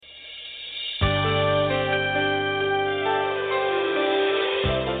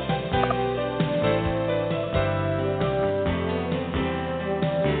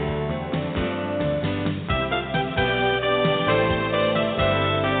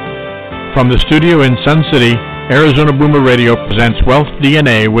From the studio in Sun City, Arizona Boomer Radio presents Wealth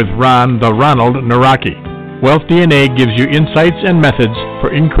DNA with Ron the Ronald Nawrocki. Wealth DNA gives you insights and methods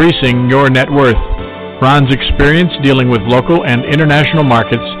for increasing your net worth. Ron's experience dealing with local and international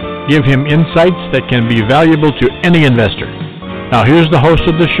markets give him insights that can be valuable to any investor. Now here's the host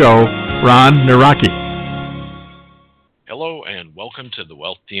of the show, Ron Nawrocki. Hello and welcome to the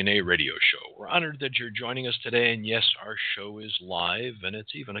Wealth DNA Radio Show. We're honored that you're joining us today, and yes, our show is live, and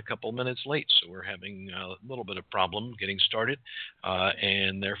it's even a couple minutes late, so we're having a little bit of problem getting started,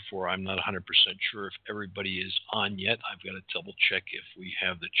 and therefore I'm not 100% sure if everybody is on yet. I've got to double check if we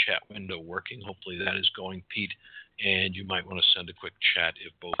have the chat window working. Hopefully that is going, Pete, and you might want to send a quick chat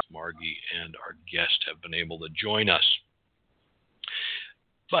if both Margie and our guest have been able to join us.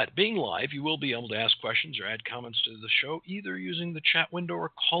 But being live, you will be able to ask questions or add comments to the show, either using the chat window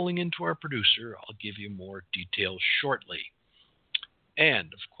or calling into our producer. I'll give you more details shortly. And,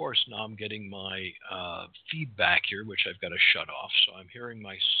 of course, now I'm getting my feedback here, which I've got to shut off. So I'm hearing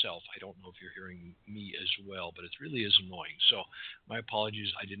myself. I don't know if you're hearing me as well, but it really is annoying. So my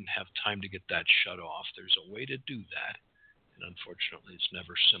apologies. I didn't have time to get that shut off. There's a way to do that, and unfortunately, it's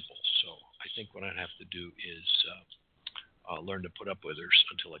never simple. So I think what I have to do is learn to put up with her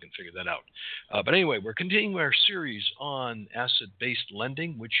until I can figure that out. But anyway, we're continuing our series on asset-based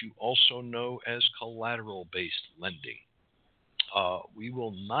lending, which you also know as collateral-based lending. We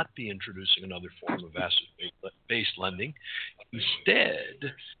will not be introducing another form of asset-based lending.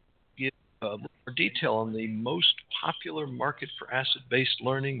 Instead, give more detail on the most popular market for asset-based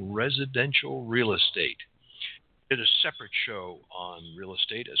lending, residential real estate. We did a separate show on real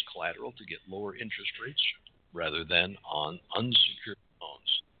estate as collateral to get lower interest rates rather than on unsecured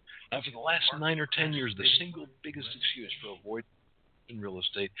loans. Now, for the last 9 or 10 years, the single biggest excuse for avoiding in real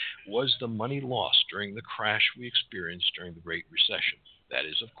estate was the money lost during the crash we experienced during the Great Recession. That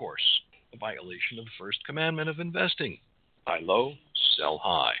is, of course, a violation of the first commandment of investing: buy low, sell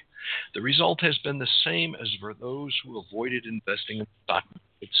high. The result has been the same as for those who avoided investing in stock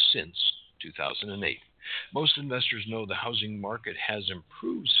markets since 2008. Most investors know the housing market has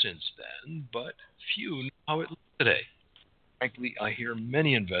improved since then, but few know how it looks today. Frankly, I hear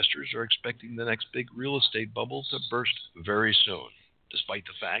many investors are expecting the next big real estate bubble to burst very soon, despite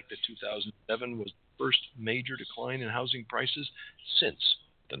the fact that 2007 was the first major decline in housing prices since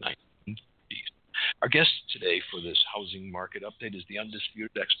the 1950s. Our guest today for this housing market update is the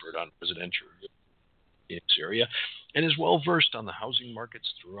undisputed expert on residential in this area and is well versed on the housing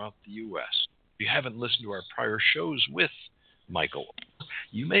markets throughout the U.S. If you haven't listened to our prior shows with Michael,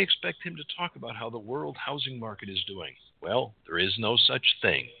 you may expect him to talk about how the world housing market is doing. Well, there is no such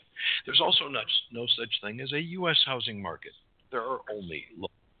thing. There's also no such thing as a U.S. housing market. There are only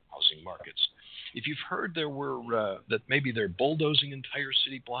local housing markets. If you've heard that maybe they're bulldozing entire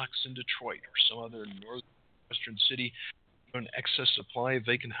city blocks in Detroit or some other northwestern city an excess supply of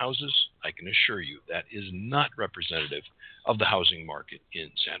vacant houses, I can assure you that is not representative of the housing market in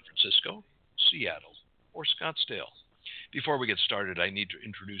San Francisco, Seattle, or Scottsdale. Before we get started, I need to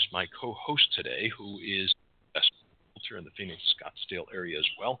introduce my co-host today, who is a realtor in the Phoenix, Scottsdale area as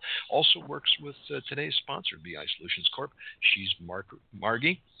well. Also works with today's sponsor, BI Solutions Corp. She's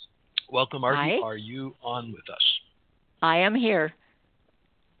Margie. Welcome, Margie. Hi. Are you on with us? I am here.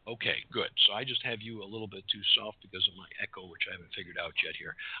 Okay, good. So I just have you a little bit too soft because of my echo, which I haven't figured out yet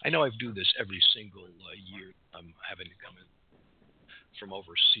here. I know I do this every single year. I'm having to come in from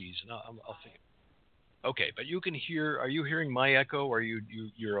overseas, and I'll think. Okay, but you can hear. Are you hearing my echo, or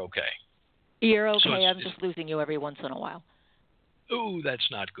you're okay? You're okay. So I'm just losing you every once in a while. Oh, that's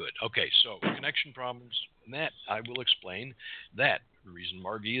not good. Okay, so connection problems, and that I will explain. That the reason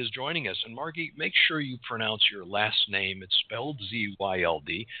Margie is joining us. And Margie, make sure you pronounce your last name. It's spelled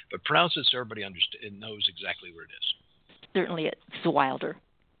Z-Y-L-D, but pronounce it so everybody knows exactly what it is. Certainly, it's Wilder.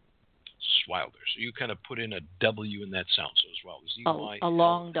 Swilder. So you kind of put in a W in that sound so as well. Z-Y-L-D. A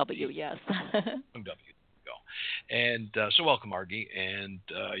long W, yes. Long W. Go. And so welcome, Margie. And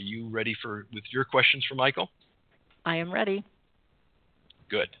you ready with your questions for Michael? I am ready.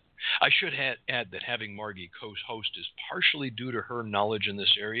 Good. I should add that having Margie co-host is partially due to her knowledge in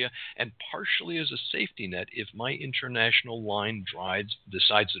this area and partially as a safety net if my international line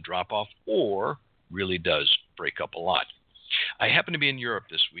decides to drop off or really does break up a lot. I happen to be in Europe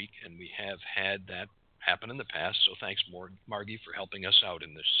this week, and we have had that happen in the past, so thanks, Margie, for helping us out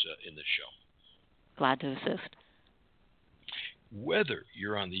in this show. Glad to assist. Whether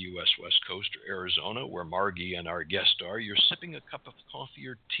you're on the U.S. West Coast or Arizona, where Margie and our guest are, you're sipping a cup of coffee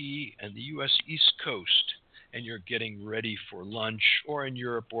or tea on the U.S. East Coast, and you're getting ready for lunch, or in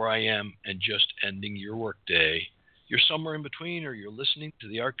Europe where I am and just ending your workday, you're somewhere in between or you're listening to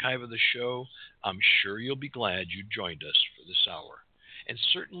the archive of the show, I'm sure you'll be glad you joined us for this hour. And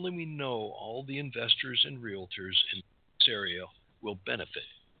certainly we know all the investors and realtors in this area will benefit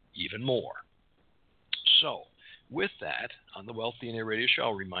even more. So, with that, on the Wealth DNA Radio Show,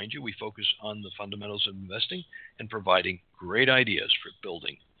 I'll remind you we focus on the fundamentals of investing and providing great ideas for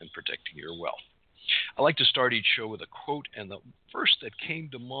building and protecting your wealth. I like to start each show with a quote, and the first that came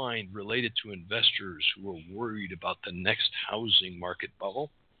to mind related to investors who are worried about the next housing market bubble.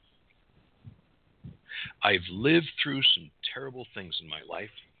 I've lived through some terrible things in my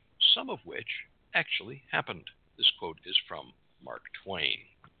life, some of which actually happened. This quote is from Mark Twain.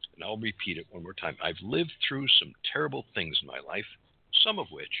 And I'll repeat it one more time. I've lived through some terrible things in my life, some of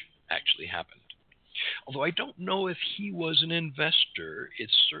which actually happened. Although I don't know if he was an investor,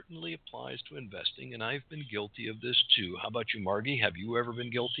 it certainly applies to investing, and I've been guilty of this too. How about you, Margie? Have you ever been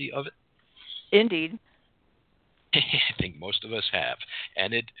guilty of it? Indeed. I think most of us have,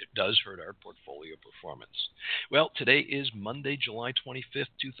 and it does hurt our portfolio performance. Well, today is Monday, July 25th,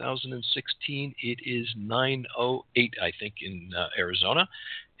 2016. It is 9:08, I think, in Arizona,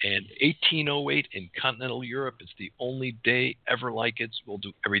 and 18:08 in continental Europe. It's the only day ever like it. We'll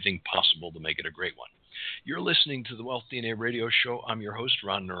do everything possible to make it a great one. You're listening to the Wealth DNA Radio Show. I'm your host,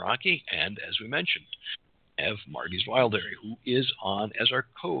 Ron Nawrocki, and as we mentioned, have Margie Wilder, who is on as our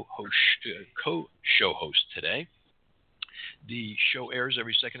co-show host today. The show airs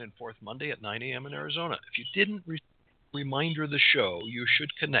every second and fourth Monday at 9 a.m. in Arizona. If you didn't reminder of the show, you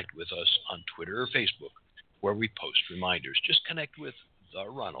should connect with us on Twitter or Facebook, where we post reminders. Just connect with The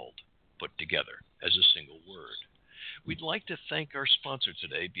Ronald, put together as a single word. We'd like to thank our sponsor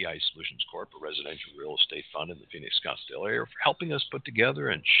today, BI Solutions Corp., a residential real estate fund in the Phoenix Scottsdale area, for helping us put together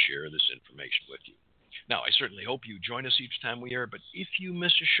and share this information with you. Now, I certainly hope you join us each time we air, but if you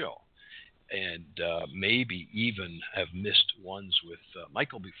miss a show, and maybe even have missed ones with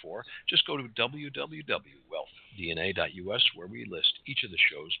Michael before, just go to www.wealthdna.us, where we list each of the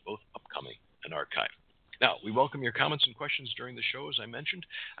shows, both upcoming and archive. Now, we welcome your comments and questions during the show, as I mentioned.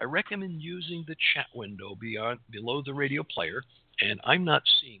 I recommend using the chat window below the radio player, and I'm not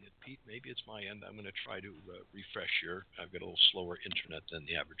seeing it, Pete. Maybe it's my end. I'm going to try to refresh here. I've got a little slower internet than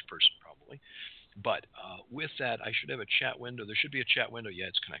the average person, probably. But with that, I should have a chat window. There should be a chat window. Yeah,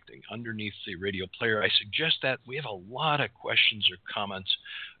 it's connecting underneath the radio player. I suggest that. We have a lot of questions or comments,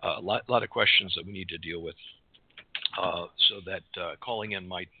 a lot of questions that we need to deal with, so that calling in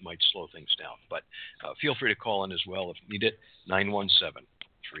might slow things down. But feel free to call in as well if you need it,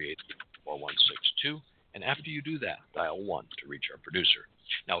 917-388-4162. And after you do that, dial 1 to reach our producer.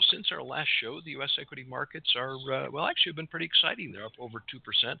 Now, since our last show, the U.S. equity markets are, actually have been pretty exciting. They're up over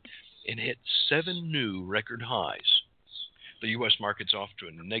 2% and hit 7 new record highs. The U.S. market's off to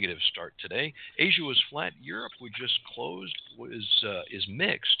a negative start today. Asia was flat. Europe, we just closed, is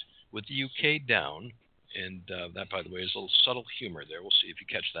mixed, with the U.K. down. And that, by the way, is a little subtle humor there. We'll see if you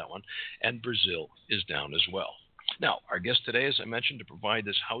catch that one. And Brazil is down as well. Now, our guest today, as I mentioned, to provide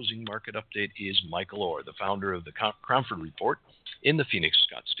this housing market update is Michael Orr, the founder of the Cromford Report in the Phoenix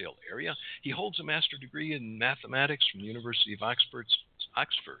Scottsdale area. He holds a master's degree in mathematics from the University of Oxford, of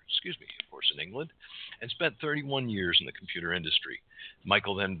course, in England, and spent 31 years in the computer industry.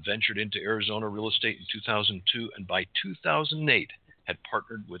 Michael then ventured into Arizona real estate in 2002, and by 2008 had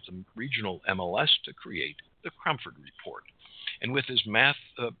partnered with the regional MLS to create the Cromford Report. And with his math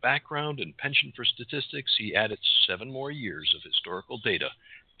background and penchant for statistics, he added 7 more years of historical data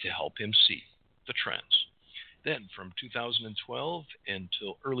to help him see the trends. Then, from 2012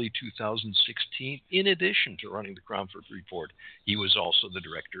 until early 2016, in addition to running the Cromford Report, he was also the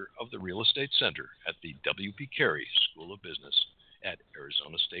director of the Real Estate Center at the W.P. Carey School of Business at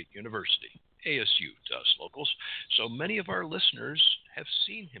Arizona State University, ASU to us locals. So many of our listeners have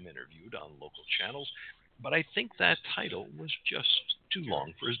seen him interviewed on local channels, but I think that title was just too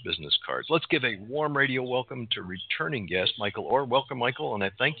long for his business cards. Let's give a warm radio welcome to returning guest Michael Orr. Welcome, Michael, and I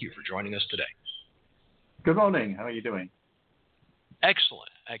thank you for joining us today. Good morning. How are you doing?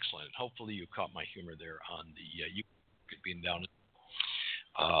 Excellent, excellent. Hopefully you caught my humor there on the UK being down.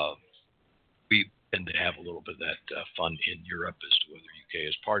 We tend to have a little bit of that fun in Europe as to whether UK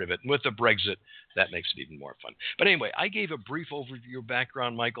is part of it. And with the Brexit, that makes it even more fun. But anyway, I gave a brief overview of your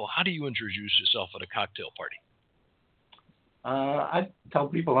background, Michael. How do you introduce yourself at a cocktail party? I tell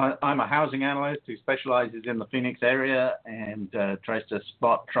people I'm a housing analyst who specializes in the Phoenix area and tries to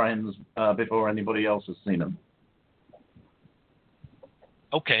spot trends before anybody else has seen them.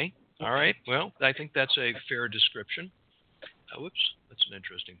 Okay. All right. Well, I think that's a fair description. Whoops. That's an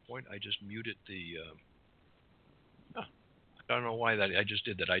interesting point. I just muted the... I I don't know why that. I just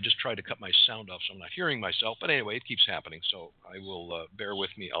did that. I just tried to cut my sound off so I'm not hearing myself. But anyway, it keeps happening. So I will bear with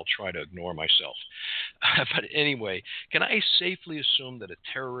me. I'll try to ignore myself. But anyway, can I safely assume that a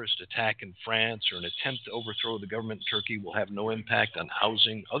terrorist attack in France or an attempt to overthrow the government in Turkey will have no impact on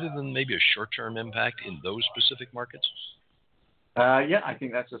housing other than maybe a short-term impact in those specific markets? Yeah, I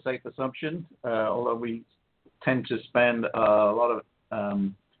think that's a safe assumption. Although we tend to spend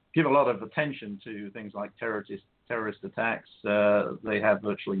give a lot of attention to things like terrorist attacks, they have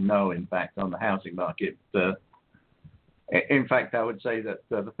virtually no impact on the housing market. In fact, I would say that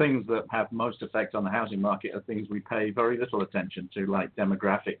the things that have most effect on the housing market are things we pay very little attention to, like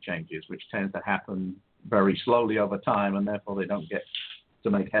demographic changes, which tend to happen very slowly over time, and therefore they don't get to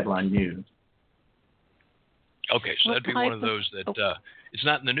make headline news. Okay, so that'd be one of those that it's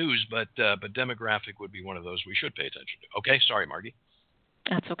not in the news, but demographic would be one of those we should pay attention to. Okay, sorry, Margie.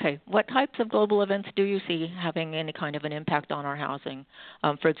 That's okay. What types of global events do you see having any kind of an impact on our housing?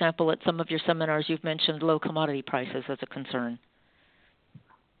 For example, at some of your seminars, you've mentioned low commodity prices as a concern.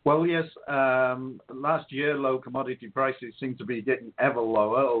 Well, yes. Last year, low commodity prices seem to be getting ever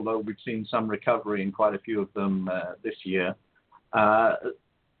lower, although we've seen some recovery in quite a few of them this year.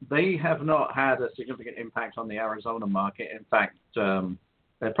 They have not had a significant impact on the Arizona market. In fact,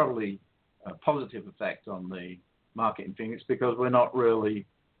 they're probably a positive effect on the market in Phoenix because we're not really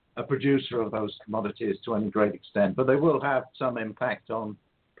a producer of those commodities to any great extent. But they will have some impact on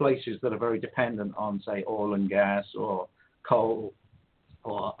places that are very dependent on, say, oil and gas or coal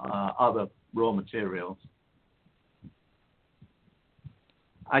or other raw materials.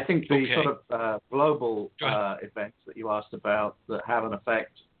 I think the sort of global events that you asked about that have an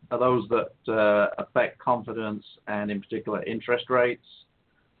effect are those that affect confidence and, in particular, interest rates.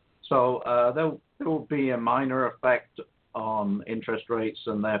 So there will be a minor effect on interest rates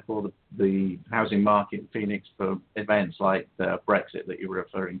and therefore the housing market in Phoenix for events like Brexit that you were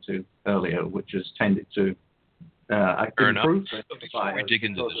referring to earlier, which has tended to improve. But before we dig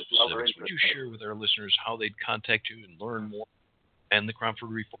into this specifics, would you share with our listeners how they'd contact you and learn more and the Cromford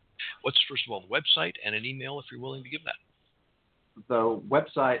Report? What's, first of all, the website and an email if you're willing to give that? The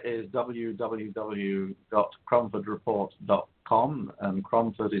website is www.cromfordreport.com, and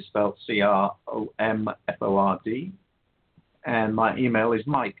Cromford is spelled CROMFORD, and my email is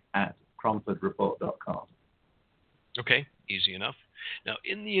mike@cromfordreport.com. Okay, easy enough. Now,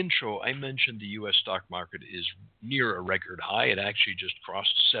 in the intro, I mentioned the U.S. stock market is near a record high. It actually just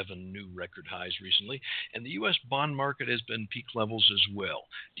crossed 7 new record highs recently, and the U.S. bond market has been peak levels as well.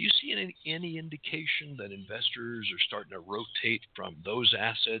 Do you see any indication that investors are starting to rotate from those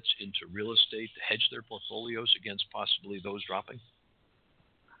assets into real estate to hedge their portfolios against possibly those dropping?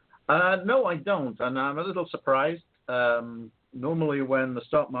 No, I don't, and I'm a little surprised. Normally, when the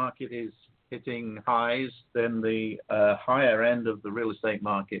stock market is hitting highs, then the higher end of the real estate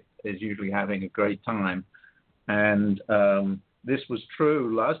market is usually having a great time. And this was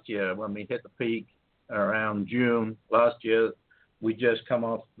true last year when we hit the peak around June last year. We just come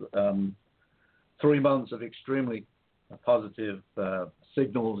off 3 months of extremely positive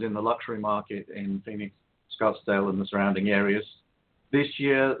signals in the luxury market in Phoenix, Scottsdale, and the surrounding areas. This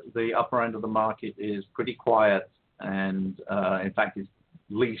year, the upper end of the market is pretty quiet and, in fact, is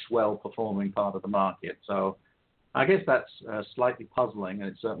least well-performing part of the market. So I guess that's slightly puzzling, and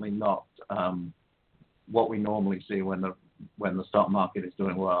it's certainly not what we normally see when the stock market is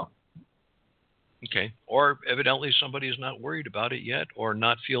doing well. Okay. Or evidently somebody is not worried about it yet or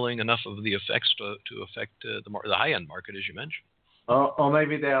not feeling enough of the effects to affect the high-end market, as you mentioned. Or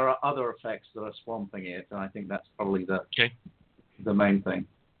maybe there are other effects that are swamping it, and I think that's probably the main thing.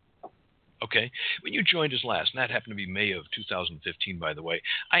 Okay. When you joined us last, and that happened to be May of 2015, by the way,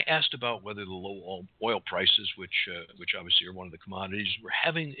 I asked about whether the low oil prices, which obviously are one of the commodities, were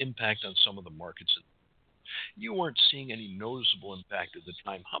having impact on some of the markets. You weren't seeing any noticeable impact at the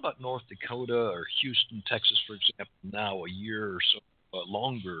time. How about North Dakota or Houston, Texas, for example, now a year or so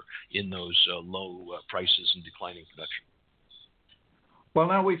longer in those low prices and declining production? Well,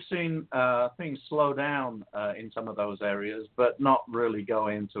 now we've seen things slow down in some of those areas, but not really go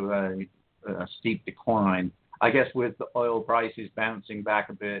into a steep decline. I guess with the oil prices bouncing back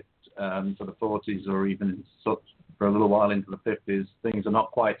a bit to the 40s or even for a little while into the 50s, things are not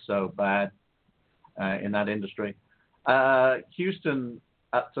quite so bad in that industry. Houston,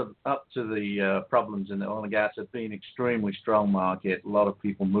 up to the problems in the oil and gas, has been an extremely strong market, a lot of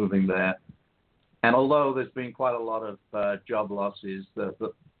people moving there. And although there's been quite a lot of job losses, the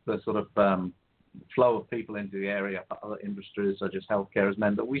sort of flow of people into the area for other industries such as healthcare has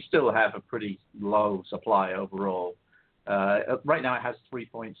meant that we still have a pretty low supply overall. Right now it has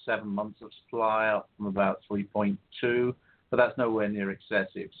 3.7 months of supply, up from about 3.2. but that's nowhere near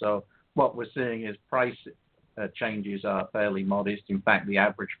excessive. So what we're seeing is price changes are fairly modest. In fact, the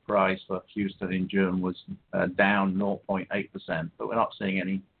average price for Houston in June was down 0.8%, but we're not seeing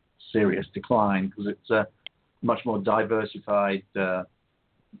any serious decline because it's a much more diversified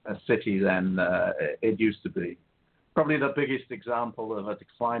city than it used to be. Probably the biggest example of a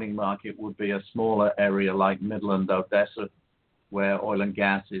declining market would be a smaller area like Midland, Odessa, where oil and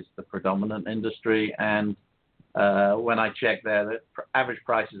gas is the predominant industry. And when I checked there, the average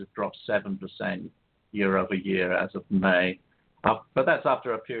prices have dropped 7% year over year as of May. But that's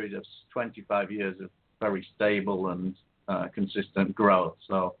after a period of 25 years of very stable and consistent growth.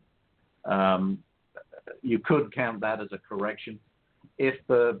 So you could count that as a correction. If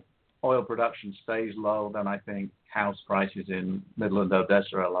the oil production stays low, then I think house prices in Midland,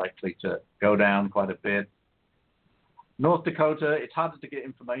 Odessa are likely to go down quite a bit. North Dakota, it's harder to get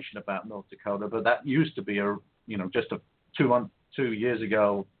information about North Dakota, but that used to be just 2 years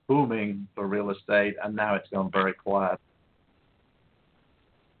ago booming for real estate, and now it's gone very quiet.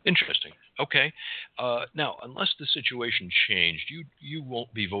 Interesting. Okay. Now, unless the situation changed, you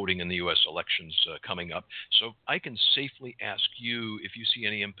won't be voting in the U.S. elections coming up. So I can safely ask you if you see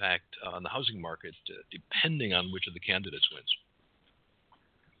any impact on the housing market, depending on which of the candidates wins.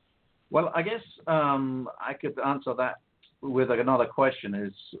 Well, I guess I could answer that with another question.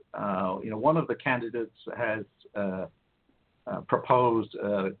 Is one of the candidates has proposed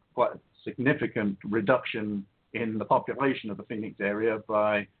quite a significant reduction in the population of the Phoenix area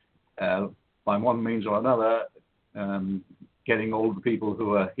by one means or another, getting all the people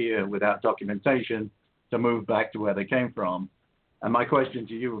who are here without documentation to move back to where they came from. And my question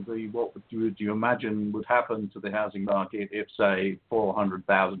to you would be, what would you imagine would happen to the housing market if, say,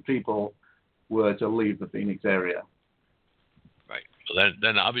 400,000 people were to leave the Phoenix area? Right. So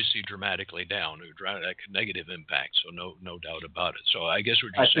then obviously dramatically down, negative impact. So no doubt about it. So I guess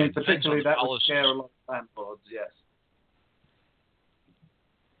what you're saying, I think particularly that policies. would scare a lot of landlords, yes.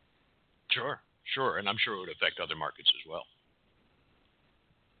 Sure, and I'm sure it would affect other markets as well.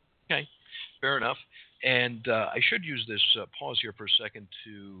 Okay, fair enough. And I should use this pause here for a second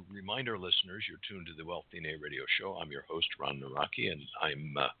to remind our listeners you're tuned to the Wealth DNA Radio Show. I'm your host, Ron Nawrocki,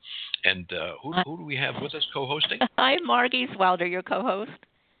 and who do we have with us co-hosting? I'm Margise Wilder, your co-host.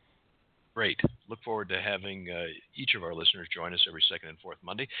 Great. Look forward to having each of our listeners join us every second and fourth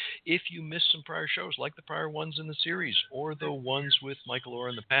Monday. If you missed some prior shows, like the prior ones in the series or the ones with Michael Orr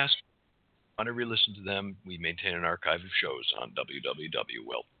in the past, want to re-listen to them, we maintain an archive of shows on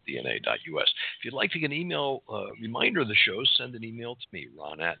www.wealthdna.us. If you'd like to get an email reminder of the shows, send an email to me,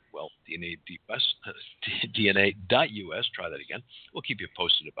 Ron at wealthdna.us. Try that again. We'll keep you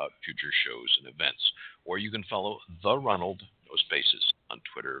posted about future shows and events. Or you can follow The Ronald, no spaces, on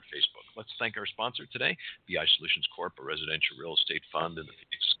Twitter or Facebook. Let's thank our sponsor today, BI Solutions Corp., a residential real estate fund in the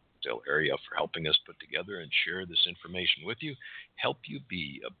Phoenix area, for helping us put together and share this information with you, help you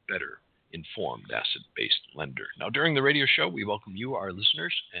be a better informed asset-based lender. Now, during the radio show, we welcome you, our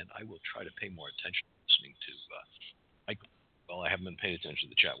listeners, and I will try to pay more attention listening to Michael. Well, I haven't been paying attention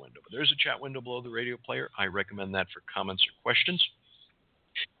to the chat window, but there's a chat window below the radio player. I recommend that for comments or questions.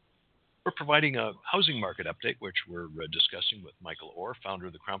 We're providing a housing market update, which we're discussing with Michael Orr, founder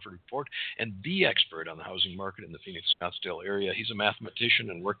of the Cromford Report, and the expert on the housing market in the Phoenix-Scottsdale area. He's a mathematician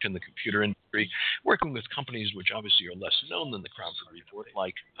and worked in the computer industry, working with companies which obviously are less known than the Cromford Report,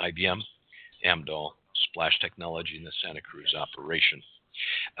 like IBM, Amdahl, Splash Technology, and the Santa Cruz operation.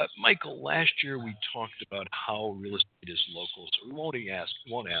 Michael, last year we talked about how real estate is local, so we won't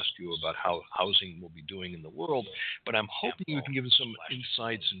ask you about how housing will be doing in the world, but I'm hoping you can give us some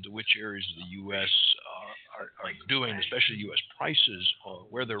insights into which areas of the U.S. are doing, especially U.S. prices,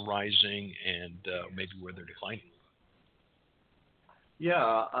 where they're rising and maybe where they're declining. Yeah,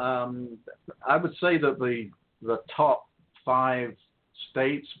 I would say that the top 5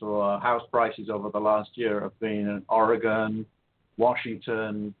 states for house prices over the last year have been Oregon,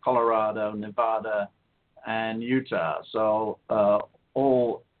 Washington, Colorado, Nevada, and Utah. So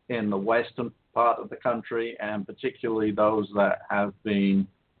all in the western part of the country, and particularly those that have been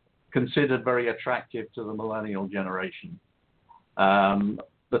considered very attractive to the millennial generation.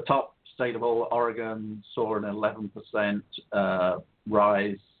 The top state of all, Oregon, saw an 11%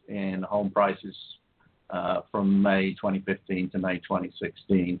 rise in home prices from May 2015 to May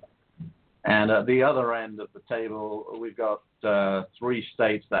 2016. And at the other end of the table, we've got 3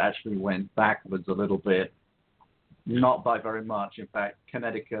 states that actually went backwards a little bit, not by very much. In fact,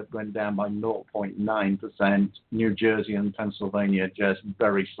 Connecticut went down by 0.9%, New Jersey and Pennsylvania just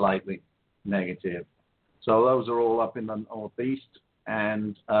very slightly negative. So those are all up in the Northeast.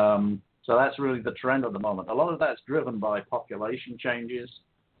 And So that's really the trend at the moment. A lot of that's driven by population changes.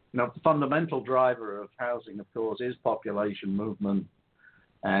 The fundamental driver of housing, of course, is population movement.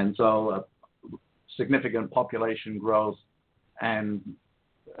 And so significant population growth and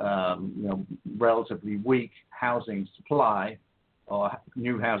relatively weak housing supply or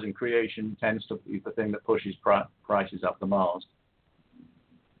new housing creation tends to be the thing that pushes prices up the most.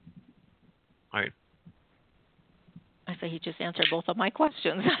 Right. I say he just answered both of my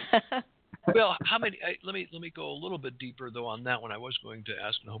questions. Well, how many? Let me go a little bit deeper though on that one. I was going to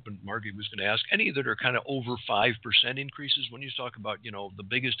ask, and hoping Margie was going to ask, any that are kind of over 5% increases. When you talk about the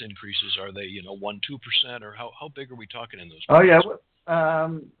biggest increases, are they 1-2%, or how big are we talking in those? Oh yeah,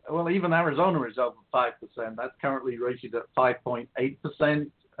 well even Arizona is over 5%. That's currently rated at 5.8%.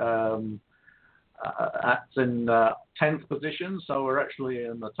 That's in 10th position, so we're actually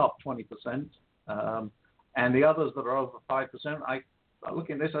in the top 20%. And the others that are over 5%, I look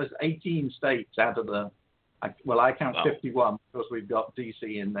at this as 18 states out of I count 51 because we've got DC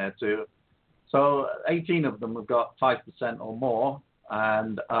in there too. So 18 of them have got 5% or more.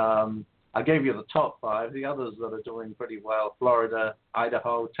 And I gave you the top 5. The others that are doing pretty well: Florida,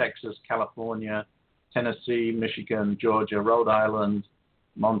 Idaho, Texas, California, Tennessee, Michigan, Georgia, Rhode Island,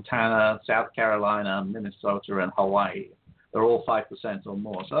 Montana, South Carolina, Minnesota, and Hawaii. They're all 5% or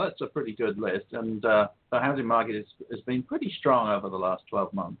more. So that's a pretty good list. And the housing market has been pretty strong over the last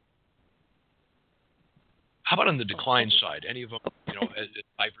 12 months. How about on the decline side? Any of them,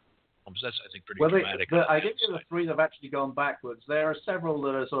 homes? That's, I think, pretty dramatic. I give you the 3 that have actually gone backwards. There are several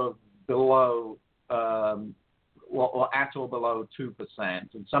that are sort of below or at or below 2%.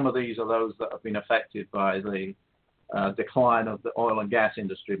 And some of these are those that have been affected by the decline of the oil and gas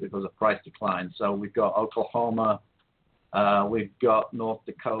industry because of price decline. So we've got Oklahoma, we've got North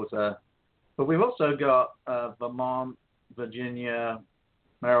Dakota, but we've also got Vermont, Virginia,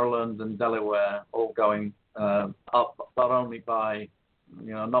 Maryland, and Delaware all going up, not only by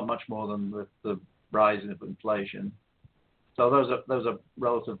not much more than the rise of inflation. So those are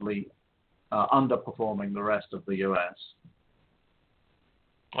relatively underperforming the rest of the U.S.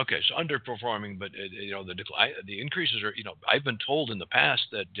 Okay, so underperforming, but the increases are. I've been told in the past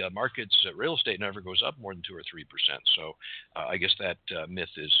that markets, real estate never goes up more than 2 or 3%. So I guess that myth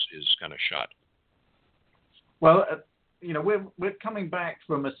is kind of shot. Well, we're coming back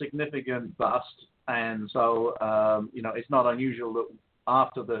from a significant bust, and so it's not unusual that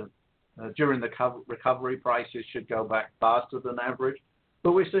after during the recovery, prices should go back faster than average.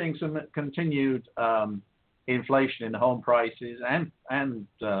 But we're seeing some continued inflation in home prices and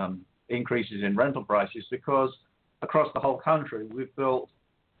increases in rental prices because across the whole country we've built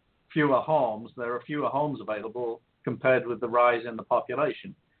fewer homes. There are fewer homes available compared with the rise in the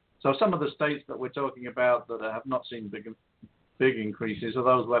population. So some of the states that we're talking about that have not seen big increases are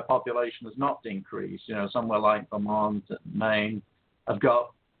those where population has not increased. Somewhere like Vermont and Maine have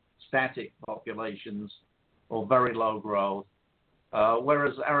got static populations or very low growth,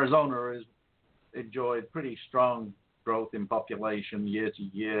 whereas Arizona has enjoyed pretty strong growth in population year to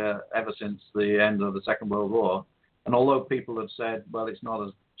year ever since the end of the Second World War. And although people have said, well, it's not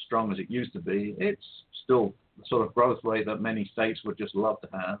as strong as it used to be, it's still the sort of growth rate that many states would just love to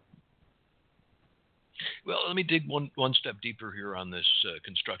have. Well, let me dig one step deeper here on this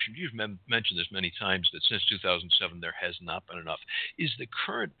construction. You've mentioned this many times that since 2007 there has not been enough. Is the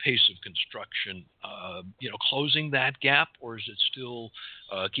current pace of construction, closing that gap, or is it still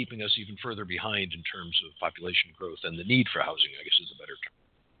keeping us even further behind in terms of population growth and the need for housing, I guess is a better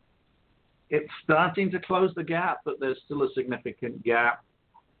term? It's starting to close the gap, but there's still a significant gap.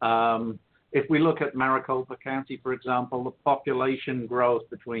 If we look at Maricopa County, for example, the population growth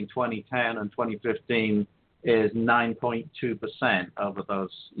between 2010 and 2015 is 9.2% over those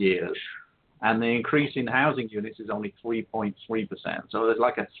years. And the increase in housing units is only 3.3%. So there's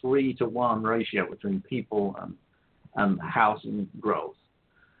like a 3-to-1 ratio between people and housing growth.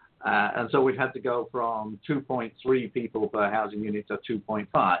 And so we've had to go from 2.3 people per housing unit to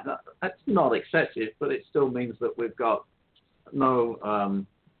 2.5. That's not excessive, but it still means that we've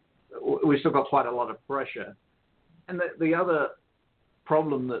still got quite a lot of pressure. And the other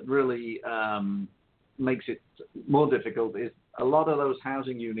problem that really makes it more difficult is a lot of those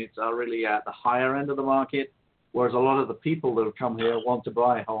housing units are really at the higher end of the market, whereas a lot of the people that have come here want to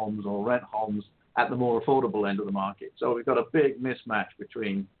buy homes or rent homes at the more affordable end of the market. So we've got a big mismatch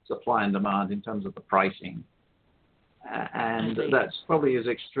between supply and demand in terms of the pricing. And that's probably as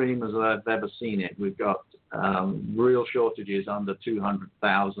extreme as I've ever seen it. We've got real shortages under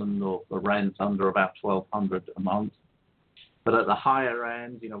 200,000 or for rent under about 1,200 a month. But at the higher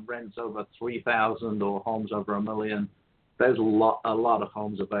end, rents over 3,000 or homes over $1 million, there's a lot of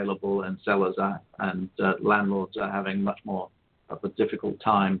homes available, and sellers and landlords are having much more of a difficult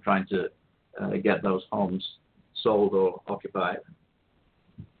time trying to get those homes sold or occupied.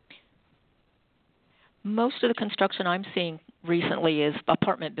 Most of the construction I'm seeing recently is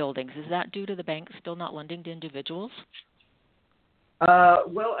apartment buildings. Is that due to the banks still not lending to individuals?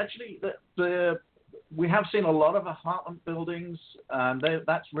 Well, actually, we have seen a lot of apartment buildings, and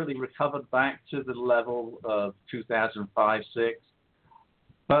that's really recovered back to the level of 2005-06.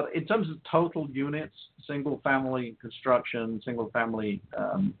 But in terms of total units, single-family construction, single-family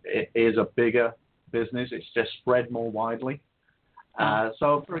is a bigger business. It's just spread more widely.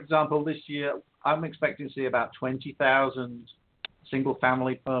 So, for example, this year, I'm expecting to see about 20,000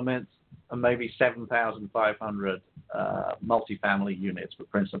 single-family permits and maybe 7,500 multifamily units, but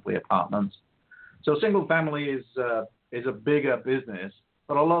principally apartments. So single-family is a bigger business,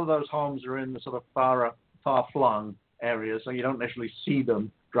 but a lot of those homes are in the sort of far-flung areas, so you don't necessarily see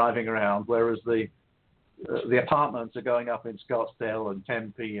them driving around, whereas the apartments are going up in Scottsdale and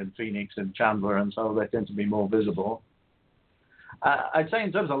Tempe and Phoenix and Chandler, and so they tend to be more visible. I'd say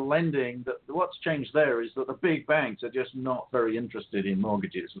in terms of lending, that what's changed there is that the big banks are just not very interested in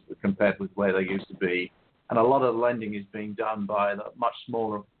mortgages compared with where they used to be. And a lot of lending is being done by the much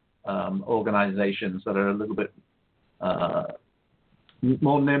smaller organizations that are a little bit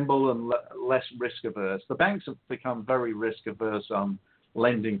more nimble and less risk averse. The banks have become very risk averse on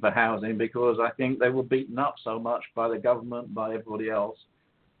lending for housing because I think they were beaten up so much by the government, by everybody else,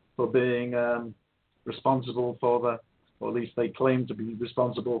 for being responsible for or at least they claim to be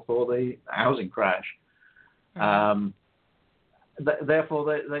responsible for the housing crash.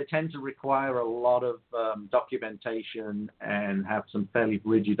 Therefore, they tend to require a lot of documentation and have some fairly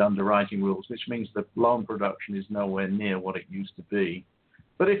rigid underwriting rules, which means that loan production is nowhere near what it used to be.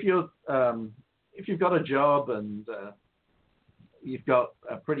 But if you've got a job and you've got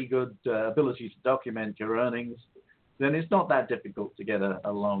a pretty good ability to document your earnings, then it's not that difficult to get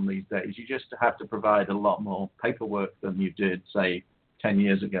a loan these days. You just have to provide a lot more paperwork than you did, say, 10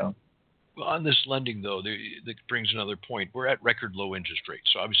 years ago. Well, on this lending, though, that brings another point. We're at record low interest rates,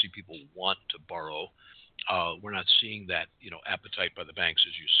 so obviously people want to borrow. We're not seeing that, appetite by the banks,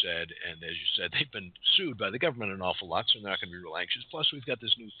 as you said, and as you said, they've been sued by the government an awful lot, so they're not going to be real anxious. Plus, we've got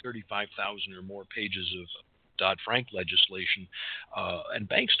this new 35,000 or more pages of Dodd-Frank legislation, and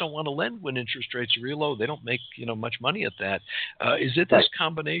banks don't want to lend when interest rates are real low. They don't make much money at that. Is it this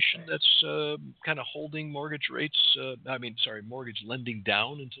combination that's kind of holding mortgage lending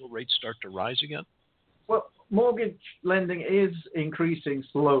down until rates start to rise again? Well, mortgage lending is increasing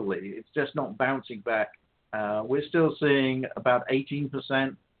slowly. It's just not bouncing back. We're still seeing about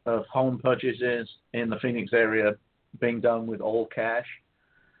 18% of home purchases in the Phoenix area being done with all cash.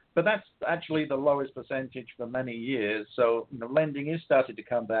 But that's actually the lowest percentage for many years. So lending is starting to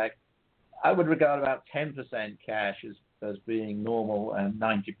come back. I would regard about 10% cash as being normal and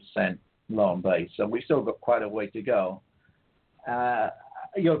 90% loan-based. So we still got quite a way to go.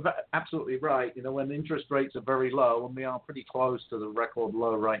 You're absolutely right. When interest rates are very low, and we are pretty close to the record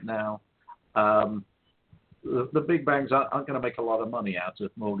low right now, the big banks aren't going to make a lot of money out of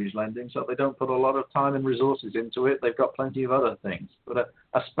mortgage lending, so they don't put a lot of time and resources into it. They've got plenty of other things. But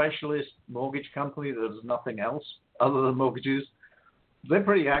a specialist mortgage company that does nothing else other than mortgages, they're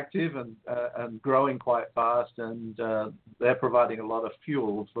pretty active and growing quite fast, and they're providing a lot of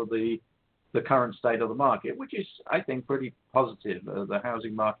fuel for the current state of the market, which is, I think, pretty positive. The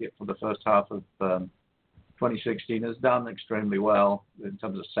housing market for the first half of 2016 has done extremely well in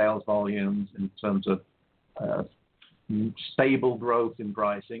terms of sales volumes, in terms of stable growth in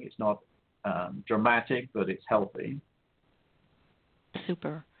pricing. It's not dramatic, but it's healthy.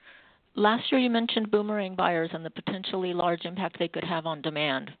 Super. Last year you mentioned boomerang buyers and the potentially large impact they could have on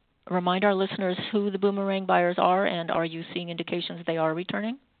demand. Remind our listeners who the boomerang buyers are, and are you seeing indications they are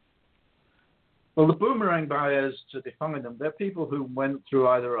returning? Well, the boomerang buyers, to define them, they're people who went through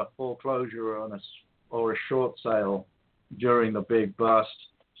either a foreclosure or a short sale during the big bust.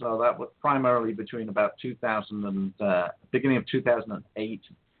 So that was primarily between about beginning of 2008,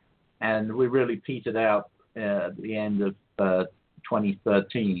 and we really petered out at the end of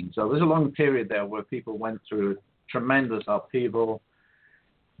 2013. So there's a long period there where people went through tremendous upheaval,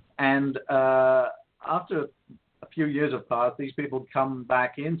 and after a few years have passed, these people come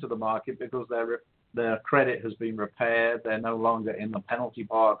back into the market because their credit has been repaired. They're no longer in the penalty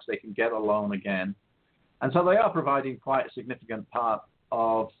box. They can get a loan again, and so they are providing quite a significant part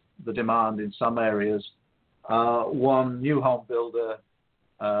of the demand in some areas. One new home builder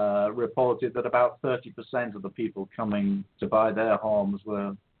reported that about 30% of the people coming to buy their homes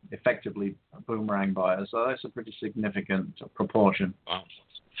were effectively boomerang buyers. So that's a pretty significant proportion. Wow.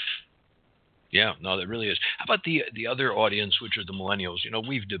 Yeah, no, that really is. How about the other audience, which are the millennials?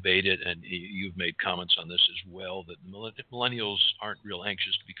 We've debated, and you've made comments on this as well, that millennials aren't real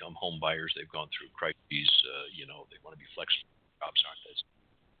anxious to become home buyers. They've gone through crises. They want to be flexible. Jobs aren't as.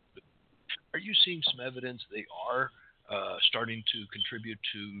 Are you seeing some evidence they are starting to contribute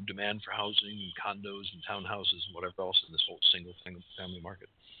to demand for housing and condos and townhouses and whatever else in this whole single-family market?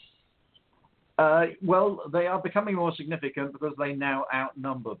 Well, they are becoming more significant because they now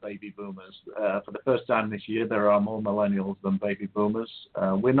outnumber baby boomers. For the first time this year, there are more millennials than baby boomers.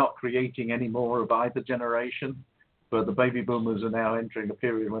 We're not creating any more of either generation, but the baby boomers are now entering a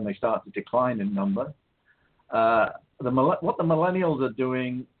period when they start to decline in number. What the millennials are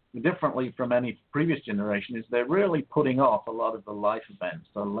doing differently from any previous generation is they're really putting off a lot of the life events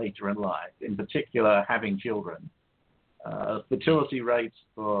for later in life, in particular having children. Fertility rates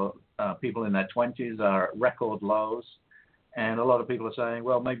for people in their 20s are at record lows, and a lot of people are saying,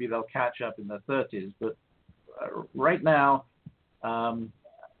 well, maybe they'll catch up in their 30s. But right now, the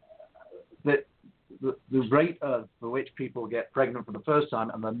rate for which people get pregnant for the first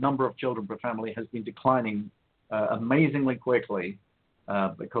time and the number of children per family has been declining amazingly quickly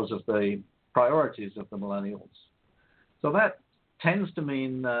because of the priorities of the millennials. So that tends to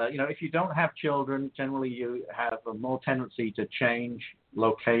mean, if you don't have children, generally you have a more tendency to change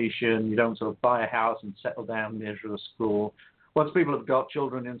location. You don't sort of buy a house and settle down near a school. Once people have got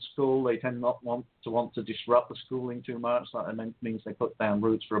children in school, they tend not want to disrupt the schooling too much. That means they put down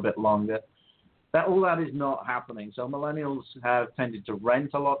roots for a bit longer. All that is not happening. So millennials have tended to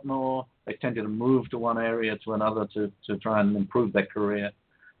rent a lot more. They've tended to move to one area to another to try and improve their career.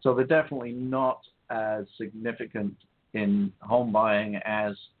 So they're definitely not as significant in home buying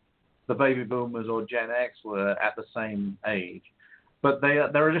as the baby boomers or Gen X were at the same age. But there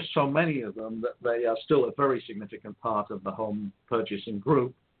are just so many of them that they are still a very significant part of the home purchasing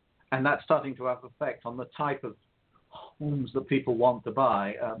group. And that's starting to have effect on the type of homes that people want to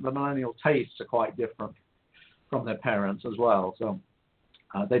buy. The millennial tastes are quite different from their parents as well. So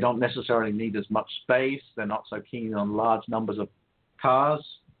they don't necessarily need as much space. They're not so keen on large numbers of cars.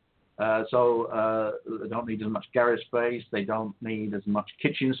 So they don't need as much garage space. They don't need as much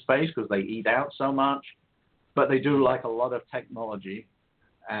kitchen space because they eat out so much. But they do like a lot of technology,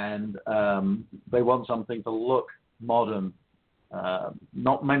 and they want something to look modern.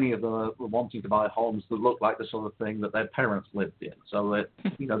 Not many of them are wanting to buy homes that look like the sort of thing that their parents lived in. So that,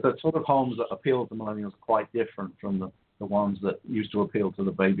 the sort of homes that appeal to millennials are quite different from the ones that used to appeal to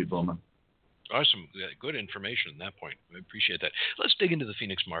the baby boomer. Awesome. Good information at that point. I appreciate that. Let's dig into the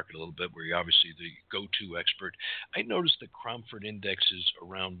Phoenix market a little bit, where you're obviously the go-to expert. I noticed the Cromford Index is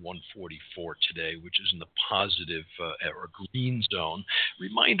around 144 today, which is in the positive or green zone.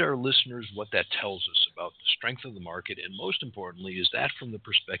 Remind our listeners what that tells us about the strength of the market, and most importantly, is that from the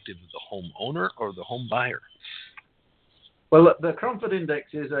perspective of the homeowner or the home buyer? Well, the Cromford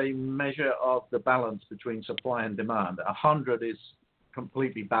Index is a measure of the balance between supply and demand. 100 is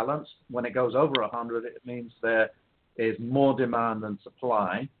completely balanced. When it goes over 100, it means there is more demand than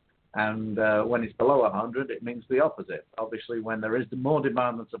supply. And when it's below 100, it means the opposite. Obviously, when there is more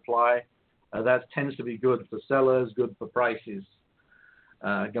demand than supply, that tends to be good for sellers, good for prices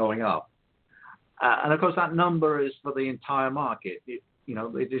going up. And of course, that number is for the entire market. It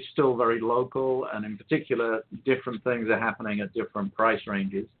is still very local, and in particular, different things are happening at different price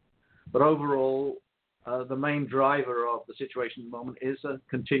ranges. But overall, the main driver of the situation at the moment is a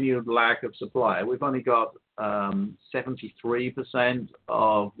continued lack of supply. We've only got 73%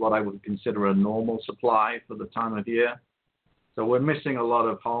 of what I would consider a normal supply for the time of year. So we're missing a lot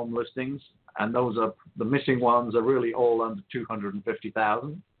of home listings, and the missing ones are really all under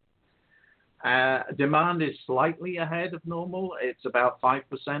 250,000. Demand is slightly ahead of normal. It's about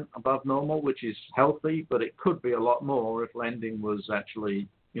 5% above normal, which is healthy, but it could be a lot more if lending was actually,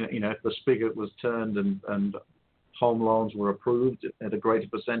 if the spigot was turned and home loans were approved at a greater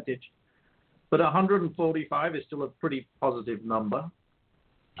percentage. But 145 is still a pretty positive number.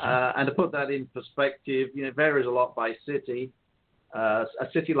 And to put that in perspective, it varies a lot by city. A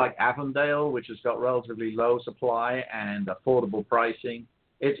city like Avondale, which has got relatively low supply and affordable pricing,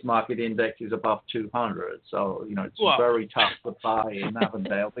 its market index is above 200. So, it's very tough to buy in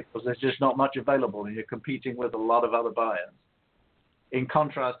Avondale because there's just not much available and you're competing with a lot of other buyers. In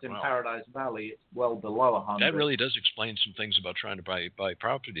contrast, in Paradise Valley, it's well below 100. That really does explain some things about trying to buy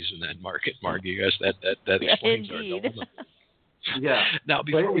properties in that market, Mark. You guys, that explains our dilemma. Yeah. Now,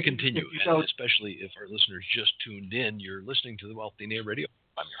 before we continue, and especially if our listeners just tuned in, you're listening to the Wealth DNA Radio.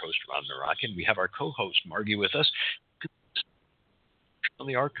 I'm your host, Ron Nawrocki, and we have our co-host, Margie, with us. on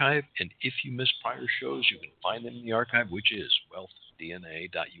the archive, and if you missed prior shows, you can find them in the archive, which is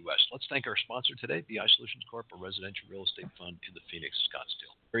wealthdna.us. Let's thank our sponsor today, BI Solutions Corp., a residential real estate fund in the Phoenix,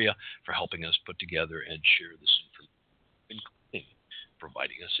 Scottsdale area, for helping us put together and share this information, including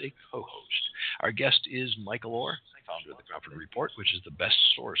providing us a co-host. Our guest is Michael Orr, founder of the Cromford Report, which is the best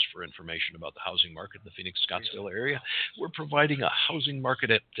source for information about the housing market in the Phoenix, Scottsdale area. We're providing a housing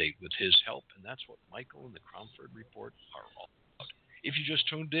market update with his help, and that's what Michael and the Cromford Report are all about. If you just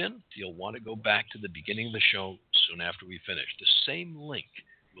tuned in, you'll want to go back to the beginning of the show soon after we finish. The same link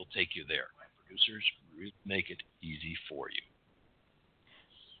will take you there. Our producers really make it easy for you.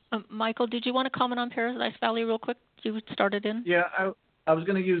 Michael, did you want to comment on Paradise Valley real quick? You started in? Yeah, I was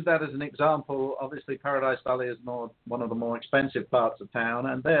going to use that as an example. Obviously, Paradise Valley is one of the more expensive parts of town,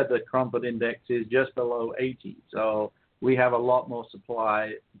 and there the Cromford Index is just below 80. So we have a lot more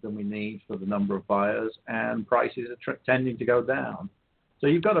supply than we need for the number of buyers, and prices are tending to go down. So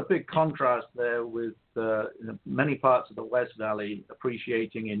you've got a big contrast there with many parts of the West Valley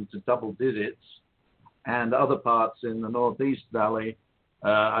appreciating into double digits, and other parts in the Northeast Valley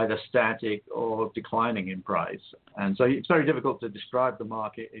either static or declining in price. And so it's very difficult to describe the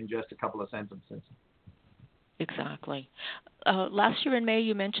market in just a couple of sentences. Exactly. Last year in May,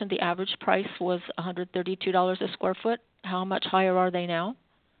 you mentioned the average price was $132 a square foot. How much higher are they now?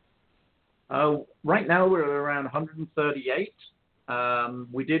 Right now we're at around 138.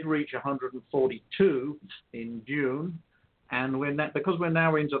 We did reach 142 in June. And because we're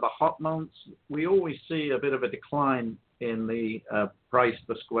now into the hot months, we always see a bit of a decline in the price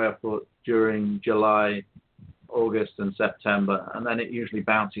per square foot during July, August, and September, and then it usually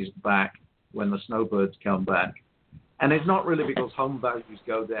bounces back when the snowbirds come back. And it's not really because home values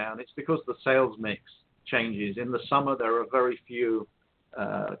go down, it's because the sales mix changes. In the summer, there are very few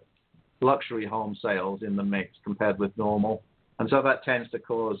luxury home sales in the mix compared with normal, and so that tends to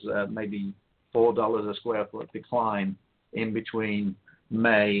cause maybe $4 a square foot decline in between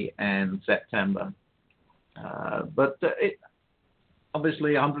May and September. But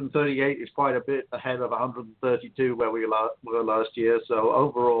obviously 138 is quite a bit ahead of 132 where we were last year. So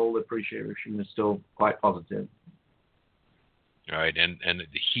overall, the appreciation is still quite positive. All right, and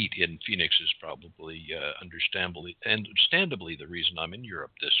the heat in Phoenix is probably understandably the reason I'm in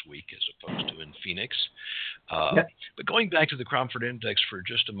Europe this week as opposed to in Phoenix. But going back to the Cromford Index for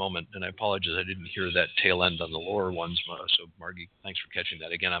just a moment, and I apologize, I didn't hear that tail end on the lower ones. So Margie, thanks for catching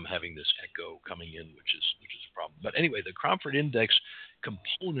that. Again, I'm having this echo coming in, which is a problem. But anyway, the Cromford Index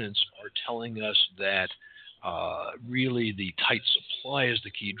components are telling us that really the tight supply is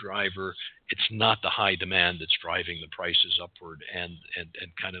the key driver. It's not the high demand that's driving the prices upward and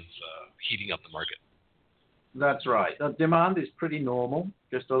kind of heating up the market. That's right. The demand is pretty normal,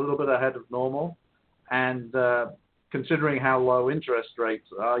 just a little bit ahead of normal. And considering how low interest rates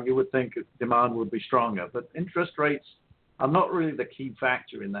are, you would think demand would be stronger. But interest rates are not really the key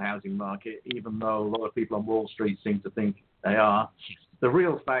factor in the housing market, even though a lot of people on Wall Street seem to think they are. The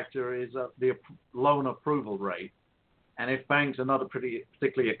real factor is the loan approval rate. And if banks are not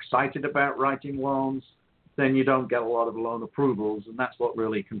particularly excited about writing loans, then you don't get a lot of loan approvals, and that's what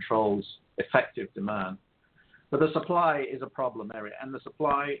really controls effective demand. But the supply is a problem area, and the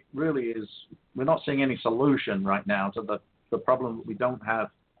supply really is, we're not seeing any solution right now to the problem that we don't have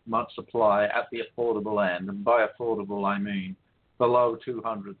much supply at the affordable end. And by affordable, I mean below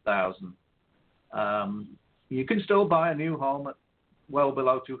 $200,000. You can still buy a new home at well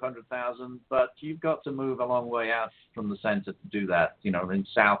below $200,000, but you've got to move a long way out from the center to do that. You know, in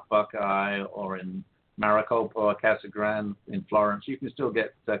South Buckeye or in Maricopa or Casa Grande in Florence, you can still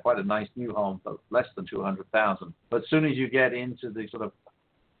get quite a nice new home for less than $200,000. But as soon as you get into the sort of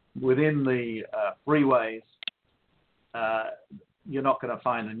within the freeways, you're not going to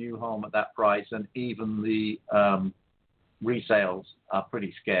find a new home at that price, and even the resales are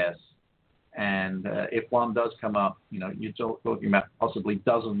pretty scarce. And if one does come up, you know, you're talking about possibly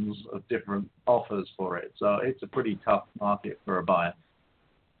dozens of different offers for it. So it's a pretty tough market for a buyer.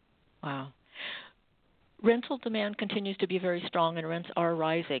 Wow. Rental demand continues to be very strong and rents are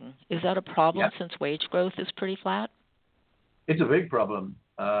rising. Is that a problem since wage growth is pretty flat? It's a big problem.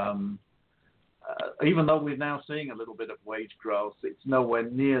 Even though we're now seeing a little bit of wage growth, it's nowhere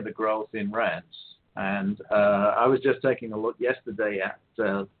near the growth in rents. And I was just taking a look yesterday at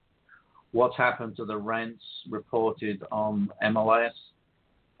what's happened to the rents reported on MLS.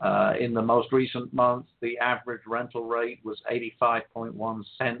 In the most recent month, the average rental rate was 85.1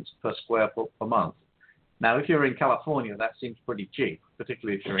 cents per square foot per month. Now, if you're in California, that seems pretty cheap,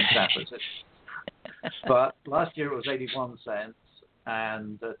 particularly if you're in San Francisco. But last year it was 81 cents.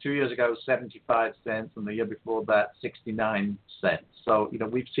 and 2 years ago 75 cents, and the year before that 69 cents. So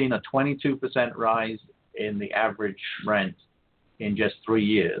we've seen a 22% rise in the average rent in just 3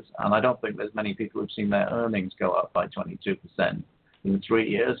 years, and I don't think there's many people who've seen their earnings go up by 22% in 3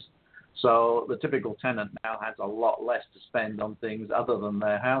 years. So the typical tenant now has a lot less to spend on things other than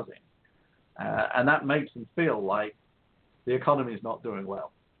their housing, and that makes them feel like the economy is not doing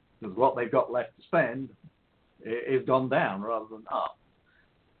well, because what they've got left to spend is gone down rather than up.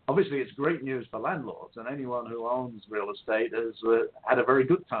 Obviously, it's great news for landlords, and anyone who owns real estate has had a very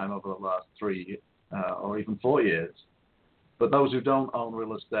good time over the last 3 or even 4 years. But those who don't own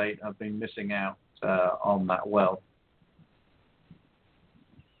real estate have been missing out on that wealth.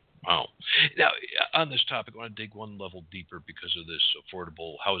 Wow. Now, on this topic, I want to dig one level deeper because of this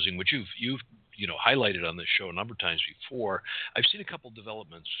affordable housing, which you've highlighted on this show a number of times before. I've seen a couple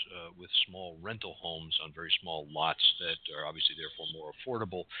developments with small rental homes on very small lots that are obviously therefore more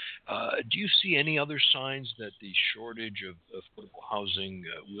affordable. Do you see any other signs that the shortage of affordable housing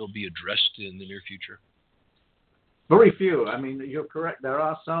will be addressed in the near future? Very few. I mean, you're correct. There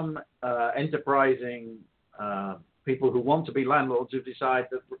are some enterprising people who want to be landlords who decide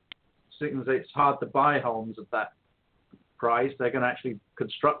that since it's hard to buy homes at that price, they're going to actually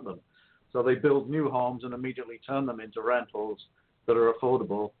construct them. So they build new homes and immediately turn them into rentals that are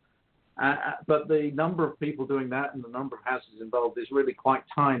affordable. But the number of people doing that and the number of houses involved is really quite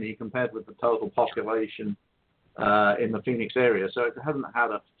tiny compared with the total population in the Phoenix area. So it hasn't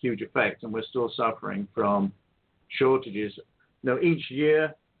had a huge effect, and we're still suffering from shortages. Each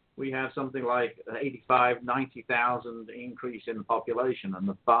year we have something like 85, 90,000 increase in the population, and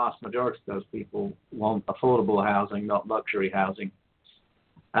the vast majority of those people want affordable housing, not luxury housing.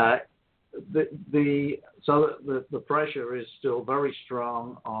 The pressure is still very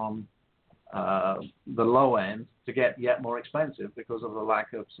strong on the low end to get yet more expensive because of the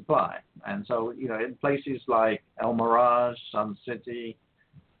lack of supply. And so, in places like El Mirage, Sun City,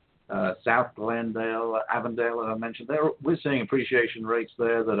 South Glendale, Avondale, as I mentioned, we're seeing appreciation rates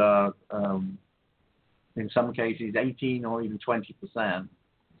there that are, in some cases, 18 or even 20%.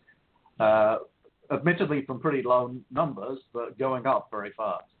 Admittedly from pretty low numbers, but going up very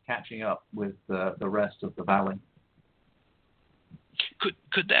fast, catching up with the rest of the valley.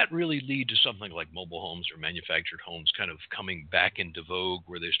 Could that really lead to something like mobile homes or manufactured homes kind of coming back into vogue,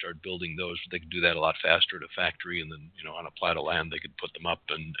 where they start building those? They could do that a lot faster at a factory, and then on a plot of land they could put them up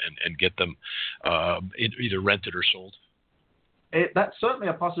and get them either rented or sold. That's certainly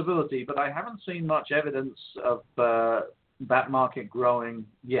a possibility, but I haven't seen much evidence of that market growing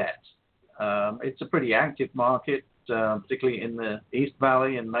yet. It's a pretty active market, particularly in the East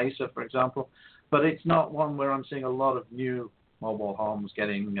Valley and Mesa, for example, but it's not one where I'm seeing a lot of new mobile homes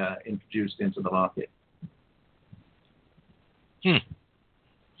getting introduced into the market.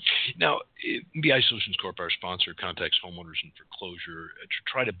 Now, BI Solutions Corp., our sponsor, contacts homeowners in foreclosure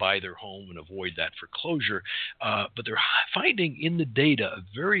to try to buy their home and avoid that foreclosure. But they're finding in the data a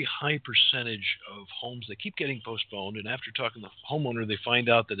very high percentage of homes that keep getting postponed. And after talking to the homeowner, they find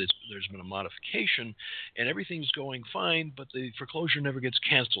out that there's been a modification and everything's going fine, but the foreclosure never gets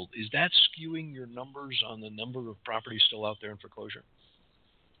canceled. Is that skewing your numbers on the number of properties still out there in foreclosure?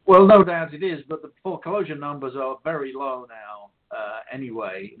 Well, no doubt it is, but the foreclosure numbers are very low now.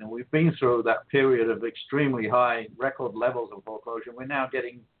 Anyway, we've been through that period of extremely high record levels of foreclosure. We're now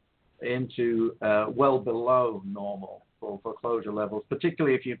getting into well below normal for foreclosure levels,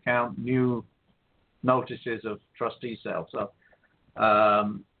 particularly if you count new notices of trustee sale. So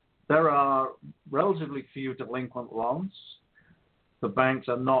there are relatively few delinquent loans. The banks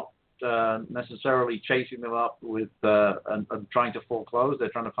are not necessarily chasing them up with and trying to foreclose. They're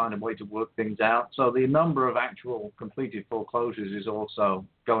trying to find a way to work things out. So the number of actual completed foreclosures is also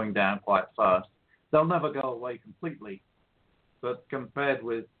going down quite fast. They'll never go away completely, but compared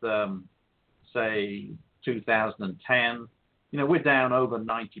with, say, 2010, we're down over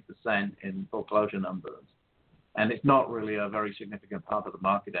 90% in foreclosure numbers, and it's not really a very significant part of the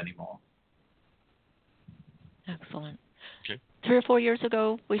market anymore. Excellent. Okay. 3 or 4 years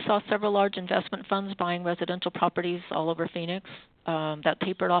ago, we saw several large investment funds buying residential properties all over Phoenix. That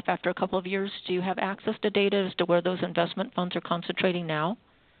tapered off after a couple of years. Do you have access to data as to where those investment funds are concentrating now?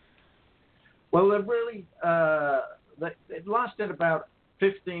 Well, they're really, it lasted about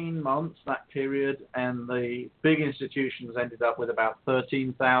 15 months, that period, and the big institutions ended up with about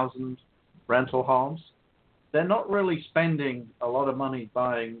 13,000 rental homes. They're not really spending a lot of money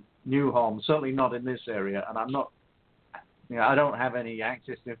buying new homes, certainly not in this area, and I don't have any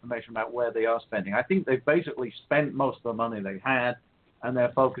access to information about where they are spending. I think they've basically spent most of the money they had, and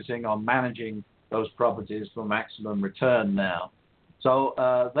they're focusing on managing those properties for maximum return now.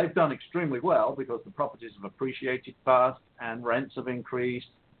 So they've done extremely well because the properties have appreciated fast and rents have increased,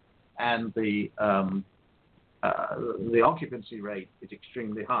 and the occupancy rate is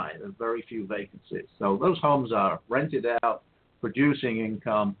extremely high. There's very few vacancies. So those homes are rented out, producing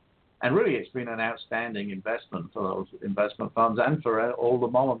income, and really it's been an outstanding investment for those investment funds and for all the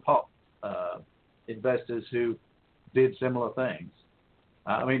mom and pop investors who did similar things.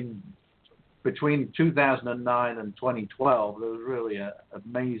 I mean, between 2009 and 2012, there was really an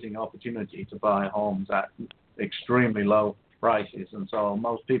amazing opportunity to buy homes at extremely low prices. And so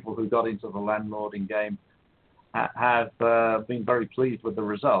most people who got into the landlording game have been very pleased with the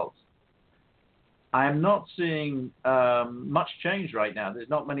results. I'm not seeing much change right now. There's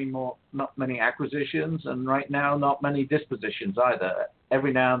not many acquisitions, and right now not many dispositions either.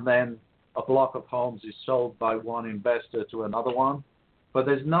 Every now and then a block of homes is sold by one investor to another one, but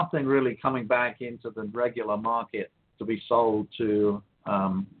there's nothing really coming back into the regular market to be sold to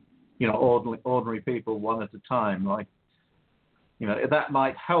ordinary people one at a time. Like, that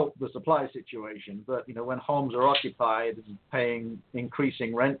might help the supply situation, but when homes are occupied and paying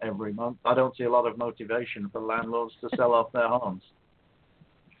increasing rent every month, I don't see a lot of motivation for landlords to sell off their homes.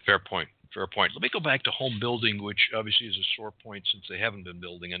 Fair point. Let me go back to home building, which obviously is a sore point since they haven't been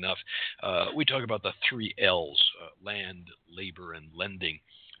building enough. We talk about the 3 L's, land, labor, and lending.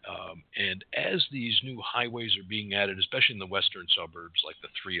 And as these new highways are being added, especially in the western suburbs, like the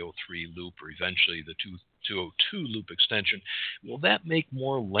 303 loop or eventually the 202 loop extension, will that make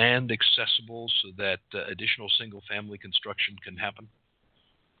more land accessible so that additional single-family construction can happen?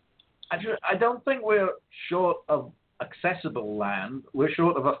 I don't think we're short of accessible land. We're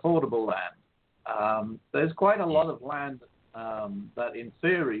short of affordable land. There's quite a lot of land that in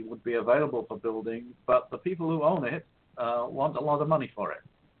theory would be available for building, but the people who own it want a lot of money for it.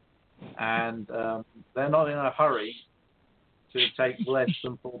 And they're not in a hurry to take less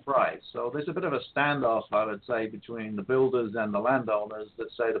than full price. So there's a bit of a standoff, I would say, between the builders and the landowners that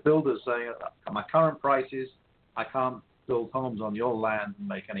say, the builders say, at my current prices, I can't build homes on your land and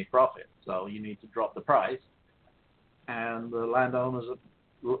make any profit. So you need to drop the price. And the landowners,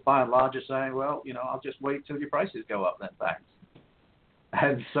 by and large, are saying, well, I'll just wait till your prices go up then, thanks.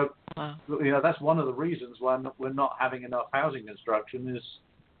 And so, that's one of the reasons why we're not having enough housing construction is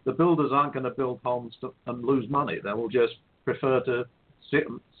the builders aren't going to build homes and lose money. They will just prefer to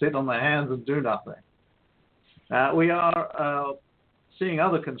sit on their hands and do nothing. We are seeing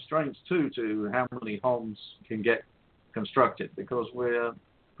other constraints, too, to how many homes can get constructed, because we're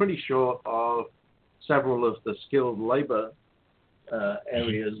pretty short of several of the skilled labor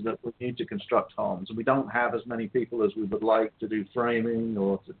areas that we need to construct homes. And we don't have as many people as we would like to do framing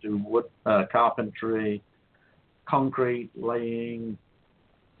or to do wood carpentry, concrete laying,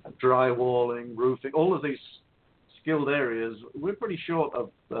 drywalling, roofing, all of these skilled areas. We're pretty short of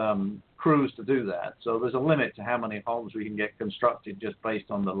crews to do that. So there's a limit to how many homes we can get constructed just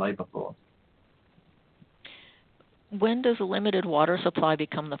based on the labor force. When does a limited water supply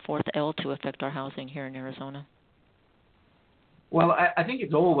become the 4th L to affect our housing here in Arizona? Well, I think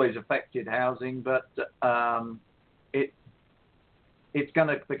it's always affected housing, but it's going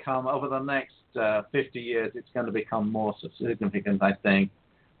to become, over the next 50 years, it's going to become more significant, I think,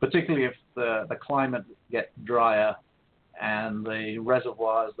 particularly if the climate gets drier and the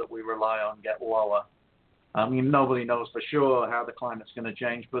reservoirs that we rely on get lower. I mean, nobody knows for sure how the climate's going to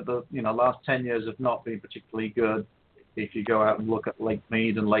change, but the last 10 years have not been particularly good. If you go out and look at Lake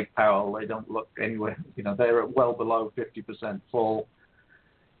Mead and Lake Powell, they don't look anywhere. They're at well below 50% full.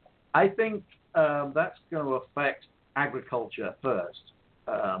 I think that's going to affect agriculture first.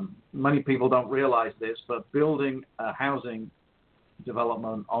 Many people don't realize this, but building a housing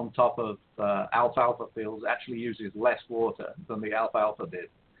development on top of alfalfa fields actually uses less water than the alfalfa did.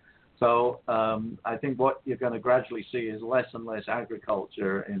 So I think what you're going to gradually see is less and less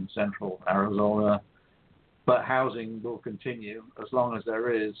agriculture in central Arizona, but housing will continue as long as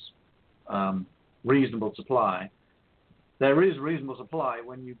there is reasonable supply. There is reasonable supply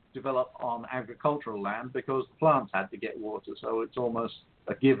when you develop on agricultural land because the plants had to get water, so it's almost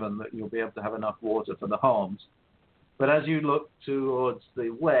a given that you'll be able to have enough water for the homes. But as you look towards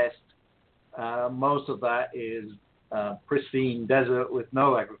the west, most of that is pristine desert with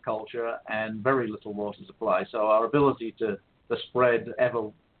no agriculture and very little water supply. So our ability to spread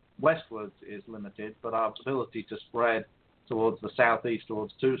ever westwards is limited, but our ability to spread towards the southeast,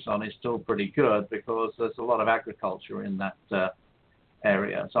 towards Tucson, is still pretty good because there's a lot of agriculture in that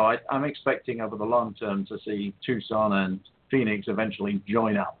area. So I'm expecting over the long term to see Tucson and Phoenix eventually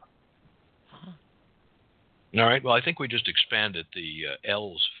join up. All right. Well, I think we just expanded the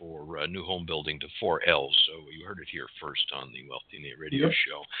L's for new home building to 4 L's. So you heard it here first on the Wealth DNA radio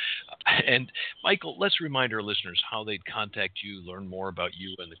show. And Michael, let's remind our listeners how they'd contact you, learn more about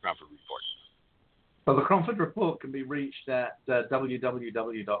you and the Cromford Report. Well, the Cromford Report can be reached at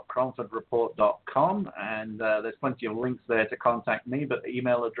www.cromfordreport.com, and there's plenty of links there to contact me, but the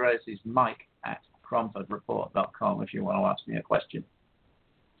email address is mike@cromfordreport.com if you want to ask me a question.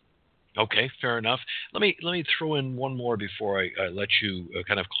 Okay, fair enough. Let me throw in one more before I let you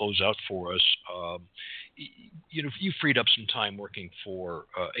kind of close out for us. You freed up some time working for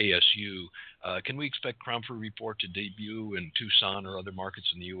ASU. Can we expect Cromford Report to debut in Tucson or other markets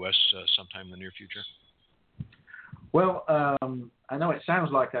in the U.S. Sometime in the near future? Well, I know it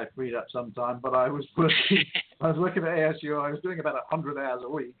sounds like I freed up some time, but I was working at ASU. I was doing about 100 hours a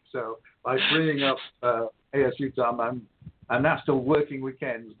week, so by freeing up ASU time, I'm now still working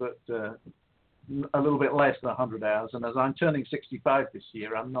weekends, but a little bit less than 100 hours. And as I'm turning 65 this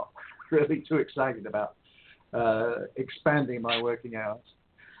year, I'm not really too excited about expanding my working hours.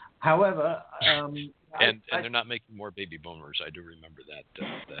 However, and they're not making more baby boomers. I do remember that.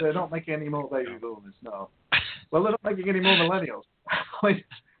 They're not making any more baby boomers, no. Well, they're not making any more millennials.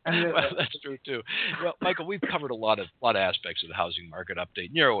 Well, that's true too. Well, Michael, we've covered a lot of aspects of the housing market update.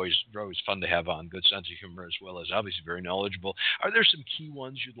 And you're always fun to have on. Good sense of humor as well as obviously very knowledgeable. Are there some key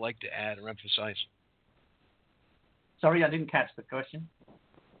ones you'd like to add or emphasize? Sorry, I didn't catch the question.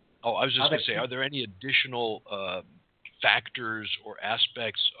 Oh, I was just going to say, are there any additional factors or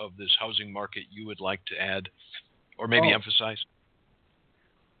aspects of this housing market you would like to add or maybe emphasize?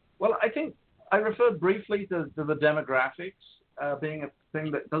 Well, I think I referred briefly to the demographics being a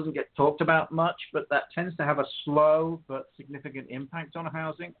thing that doesn't get talked about much, but that tends to have a slow but significant impact on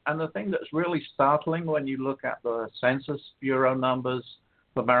housing. And the thing that's really startling when you look at the Census Bureau numbers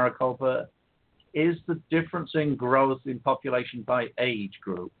for Maricopa is the difference in growth in population by age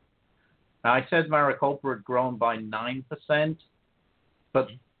group. Now, I said Maricopa had grown by 9%, but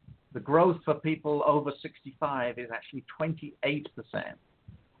the growth for people over 65 is actually 28%.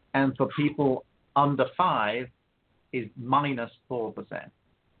 And for people under 5 is minus 4%.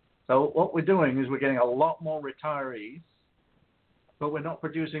 So what we're doing is we're getting a lot more retirees, but we're not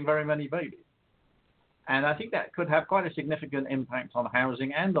producing very many babies. And I think that could have quite a significant impact on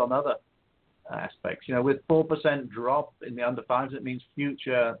housing and on other aspects. With 4% drop in the under 5s, it means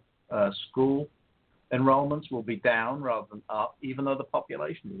future school enrollments will be down rather than up, even though the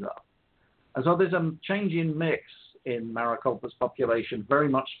population is up. And so there's a change in mix in Maricopa's population, very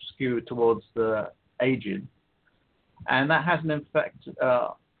much skewed towards the aged. And that has an effect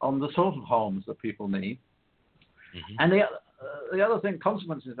on the sort of homes that people need. Mm-hmm. And the other thing,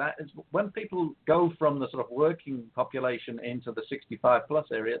 consequence of that, is when people go from the sort of working population into the 65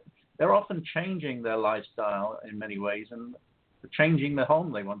 plus area, they're often changing their lifestyle in many ways and changing the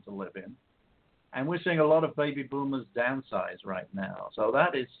home they want to live in. And we're seeing a lot of baby boomers downsize right now. So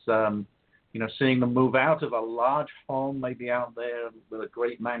that is, seeing them move out of a large home, maybe out there with a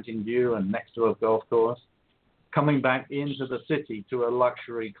great mountain view and next to a golf course, coming back into the city to a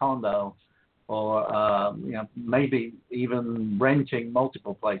luxury condo, or maybe even renting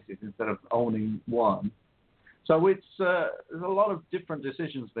multiple places instead of owning one. So it's there's a lot of different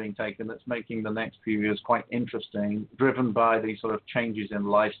decisions being taken that's making the next few years quite interesting, driven by these sort of changes in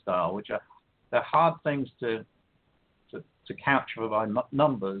lifestyle, which they're hard things to capture by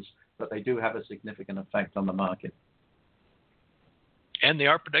numbers, but they do have a significant effect on the market. And they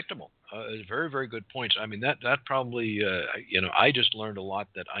are predictable. Very, very good points. I mean, that probably, I just learned a lot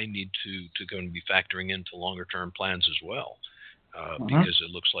that I need to go and be factoring into longer term plans as well, because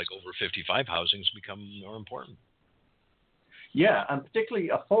it looks like over 55 housing has become more important. Yeah, and particularly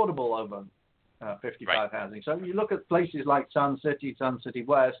affordable over 55 housing. So you look at places like Sun City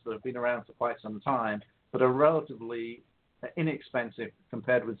West, that have been around for quite some time, but are relatively inexpensive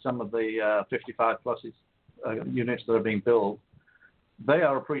compared with some of the 55 plus units that are being built. They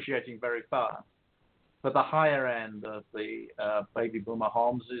are appreciating very fast. But the higher end of the baby boomer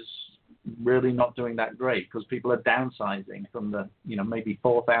homes is really not doing that great because people are downsizing from the, maybe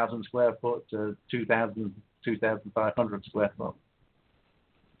 4,000 square foot to 2,000, 2,500 square foot.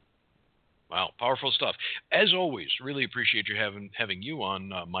 Wow, powerful stuff. As always, really appreciate you having you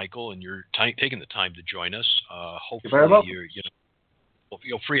on, Michael, and you're taking the time to join us. Hopefully,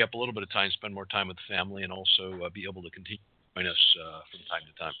 you'll free up a little bit of time, spend more time with the family, and also be able to continue to join us from time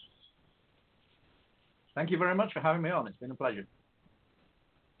to time. Thank you very much for having me on. It's been a pleasure.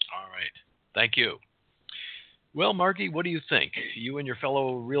 All right. Thank you. Well, Margie, what do you think? You and your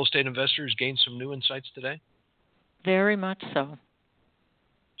fellow real estate investors gained some new insights today? Very much so.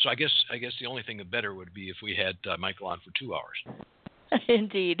 So I guess the only thing better would be if we had Michael on for 2 hours.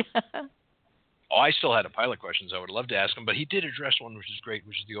 Indeed. Oh, I still had a pile of questions I would love to ask him, but he did address one which is great,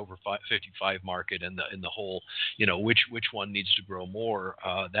 which is the over 55 market and the whole, which one needs to grow more.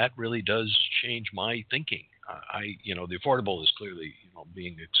 That really does change my thinking. The affordable is clearly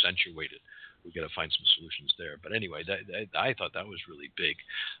being accentuated. We've got to find some solutions there. But anyway, I thought that was really big.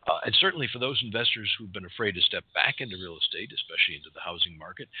 And certainly for those investors who've been afraid to step back into real estate, especially into the housing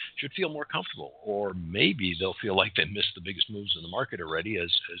market, should feel more comfortable. Or maybe they'll feel like they missed the biggest moves in the market already. As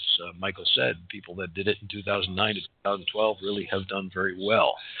Michael said, people that did it in 2009 to 2012 really have done very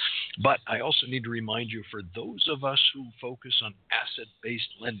well. But I also need to remind you, for those of us who focus on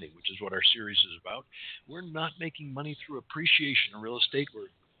asset-based lending, which is what our series is about, we're not making money through appreciation in real estate. We're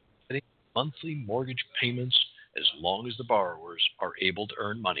getting monthly mortgage payments as long as the borrowers are able to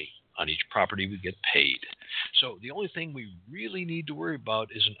earn money on each property we get paid. So the only thing we really need to worry about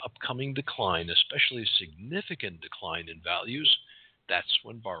is an upcoming decline, especially a significant decline in values. That's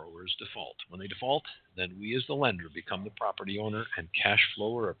when borrowers default. When they default, then we as the lender become the property owner, and cash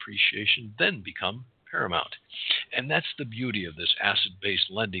flow or appreciation then become paramount. And that's the beauty of this asset-based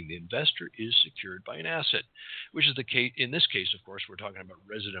lending. The investor is secured by an asset, which is the case. In this case, of course, we're talking about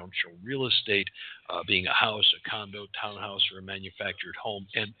residential real estate, being a house, a condo, townhouse, or a manufactured home.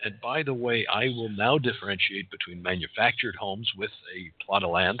 And by the way, I will now differentiate between manufactured homes with a plot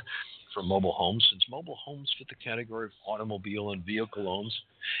of land for mobile homes, since mobile homes fit the category of automobile and vehicle loans.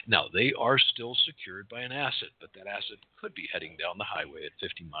 Now, they are still secured by an asset, but that asset could be heading down the highway at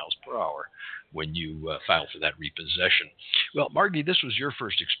 50 miles per hour when you file for that repossession. Well, Margie, this was your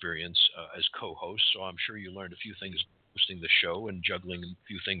first experience as co-host, so I'm sure you learned a few things hosting the show and juggling a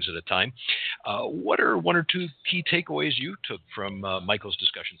few things at a time. What are one or two key takeaways you took from Michael's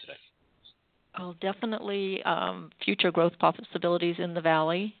discussion today? Oh, definitely future growth possibilities in the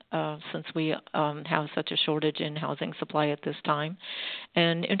valley, since we have such a shortage in housing supply at this time.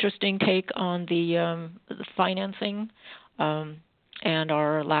 An interesting take on the financing and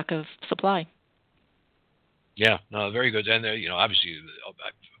our lack of supply. Yeah, no, very good. And obviously,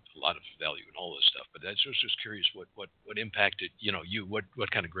 a lot of value in all this stuff. But I was just curious what impacted you.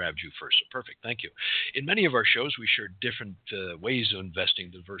 What kind of grabbed you first? So perfect, thank you. In many of our shows, we share different ways of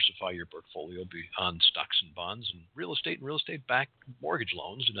investing to diversify your portfolio beyond stocks and bonds, and real estate-backed mortgage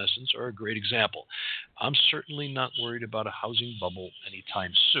loans, in essence, are a great example. I'm certainly not worried about a housing bubble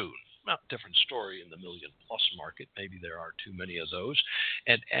anytime soon. Well, different story in the million-plus market. Maybe there are too many of those.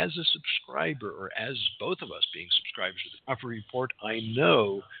 And as a subscriber, or as both of us being subscribers to the Cromford Report, I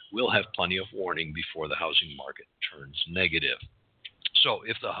know we'll have plenty of warning before the housing market turns negative. So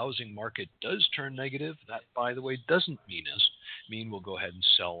if the housing market does turn negative, that, by the way, doesn't mean we'll go ahead and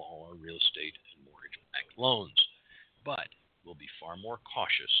sell all our real estate and mortgage-backed loans. But we'll be far more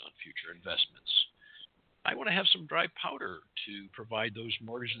cautious on future investments. I want to have some dry powder to provide those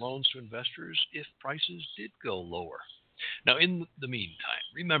mortgage loans to investors if prices did go lower. Now, in the meantime,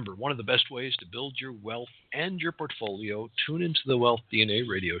 remember, one of the best ways to build your wealth and your portfolio, tune into the Wealth DNA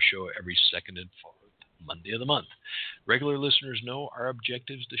radio show every second and fourth Monday of the month. Regular listeners know our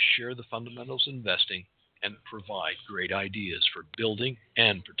objective is to share the fundamentals of investing and provide great ideas for building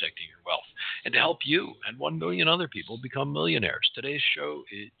and protecting your wealth, and to help you and 1 million other people become millionaires. Today's show,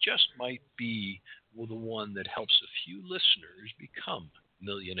 it just might be the one that helps a few listeners become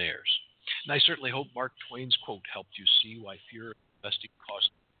millionaires. And I certainly hope Mark Twain's quote helped you see why fear of investing costs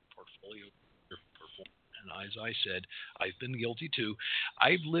portfolio performance. And as I said, I've been guilty too.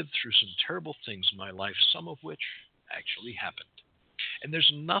 I've lived through some terrible things in my life, some of which actually happened. And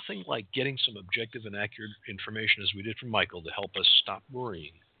there's nothing like getting some objective and accurate information, as we did from Michael, to help us stop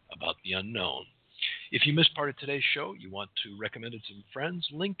worrying about the unknown. If you missed part of today's show, you want to recommend it to some friends,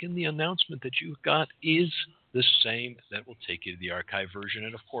 link in the announcement that you got is the same. That will take you to the archive version.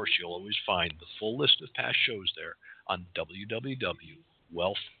 And, of course, you'll always find the full list of past shows there on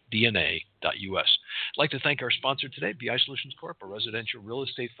www.wealthdna.us. I'd like to thank our sponsor today, BI Solutions Corp., a residential real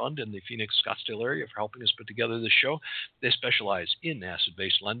estate fund in the Phoenix-Scottsdale area, for helping us put together this show. They specialize in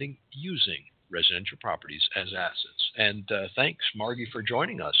asset-based lending using residential properties as assets. And thanks, Margie, for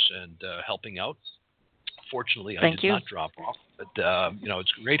joining us and helping out. Fortunately, I did not drop off, but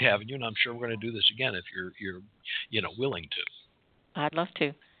it's great having you, and I'm sure we're going to do this again if you're willing to. I'd love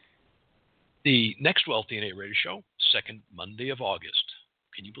to. The next Wealth DNA radio show, second Monday of August.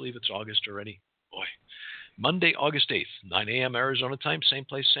 Can you believe it's August already? Boy. Monday, August 8th, 9 a.m. Arizona time, same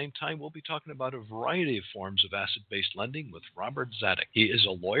place, same time. We'll be talking about a variety of forms of asset-based lending with Robert Zadek. He is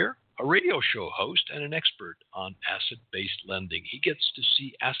a lawyer, a radio show host, and an expert on asset-based lending. He gets to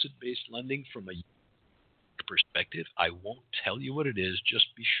see asset-based lending from a perspective. I won't tell you what it is.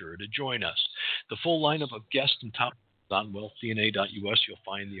 Just be sure to join us. The full lineup of guests and topics on wealthdna.us. You'll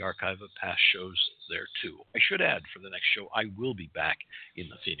find the archive of past shows there too. I should add, for the next show, I will be back in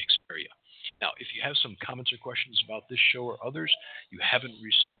the Phoenix area. Now, if you have some comments or questions about this show or others, you haven't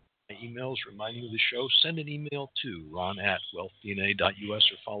received my emails reminding you of the show, send an email to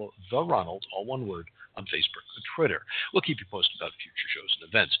ron@wealthdna.us or follow The Ronald, all one word, on Facebook or Twitter. We'll keep you posted about future shows and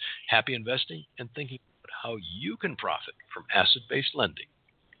events. Happy investing and thinking about how you can profit from asset-based lending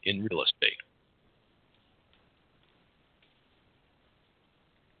in real estate.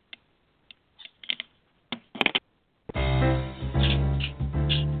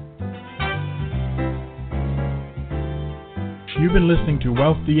 You've been listening to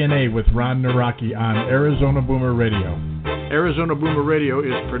Wealth DNA with Ron Nawrocki on Arizona Boomer Radio. Arizona Boomer Radio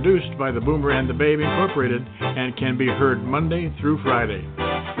is produced by the Boomer and the Babe Incorporated and can be heard Monday through Friday.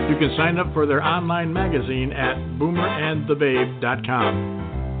 You can sign up for their online magazine at boomerandthebabe.com.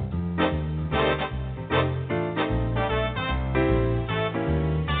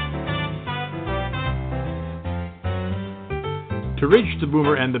 To reach the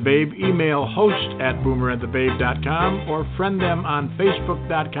Boomer and the Babe, email host@boomerandthebabe.com or friend them on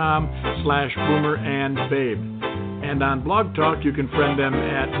facebook.com/boomerandbabe. And on Blog Talk, you can friend them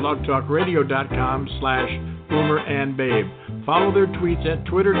at blogtalkradio.com/boomerandbabe. Follow their tweets at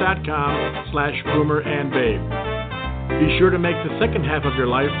twitter.com/boomerandbabe. Be sure to make the second half of your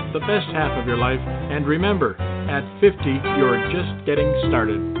life the best half of your life. And remember, at 50, you're just getting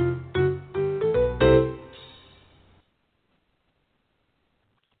started.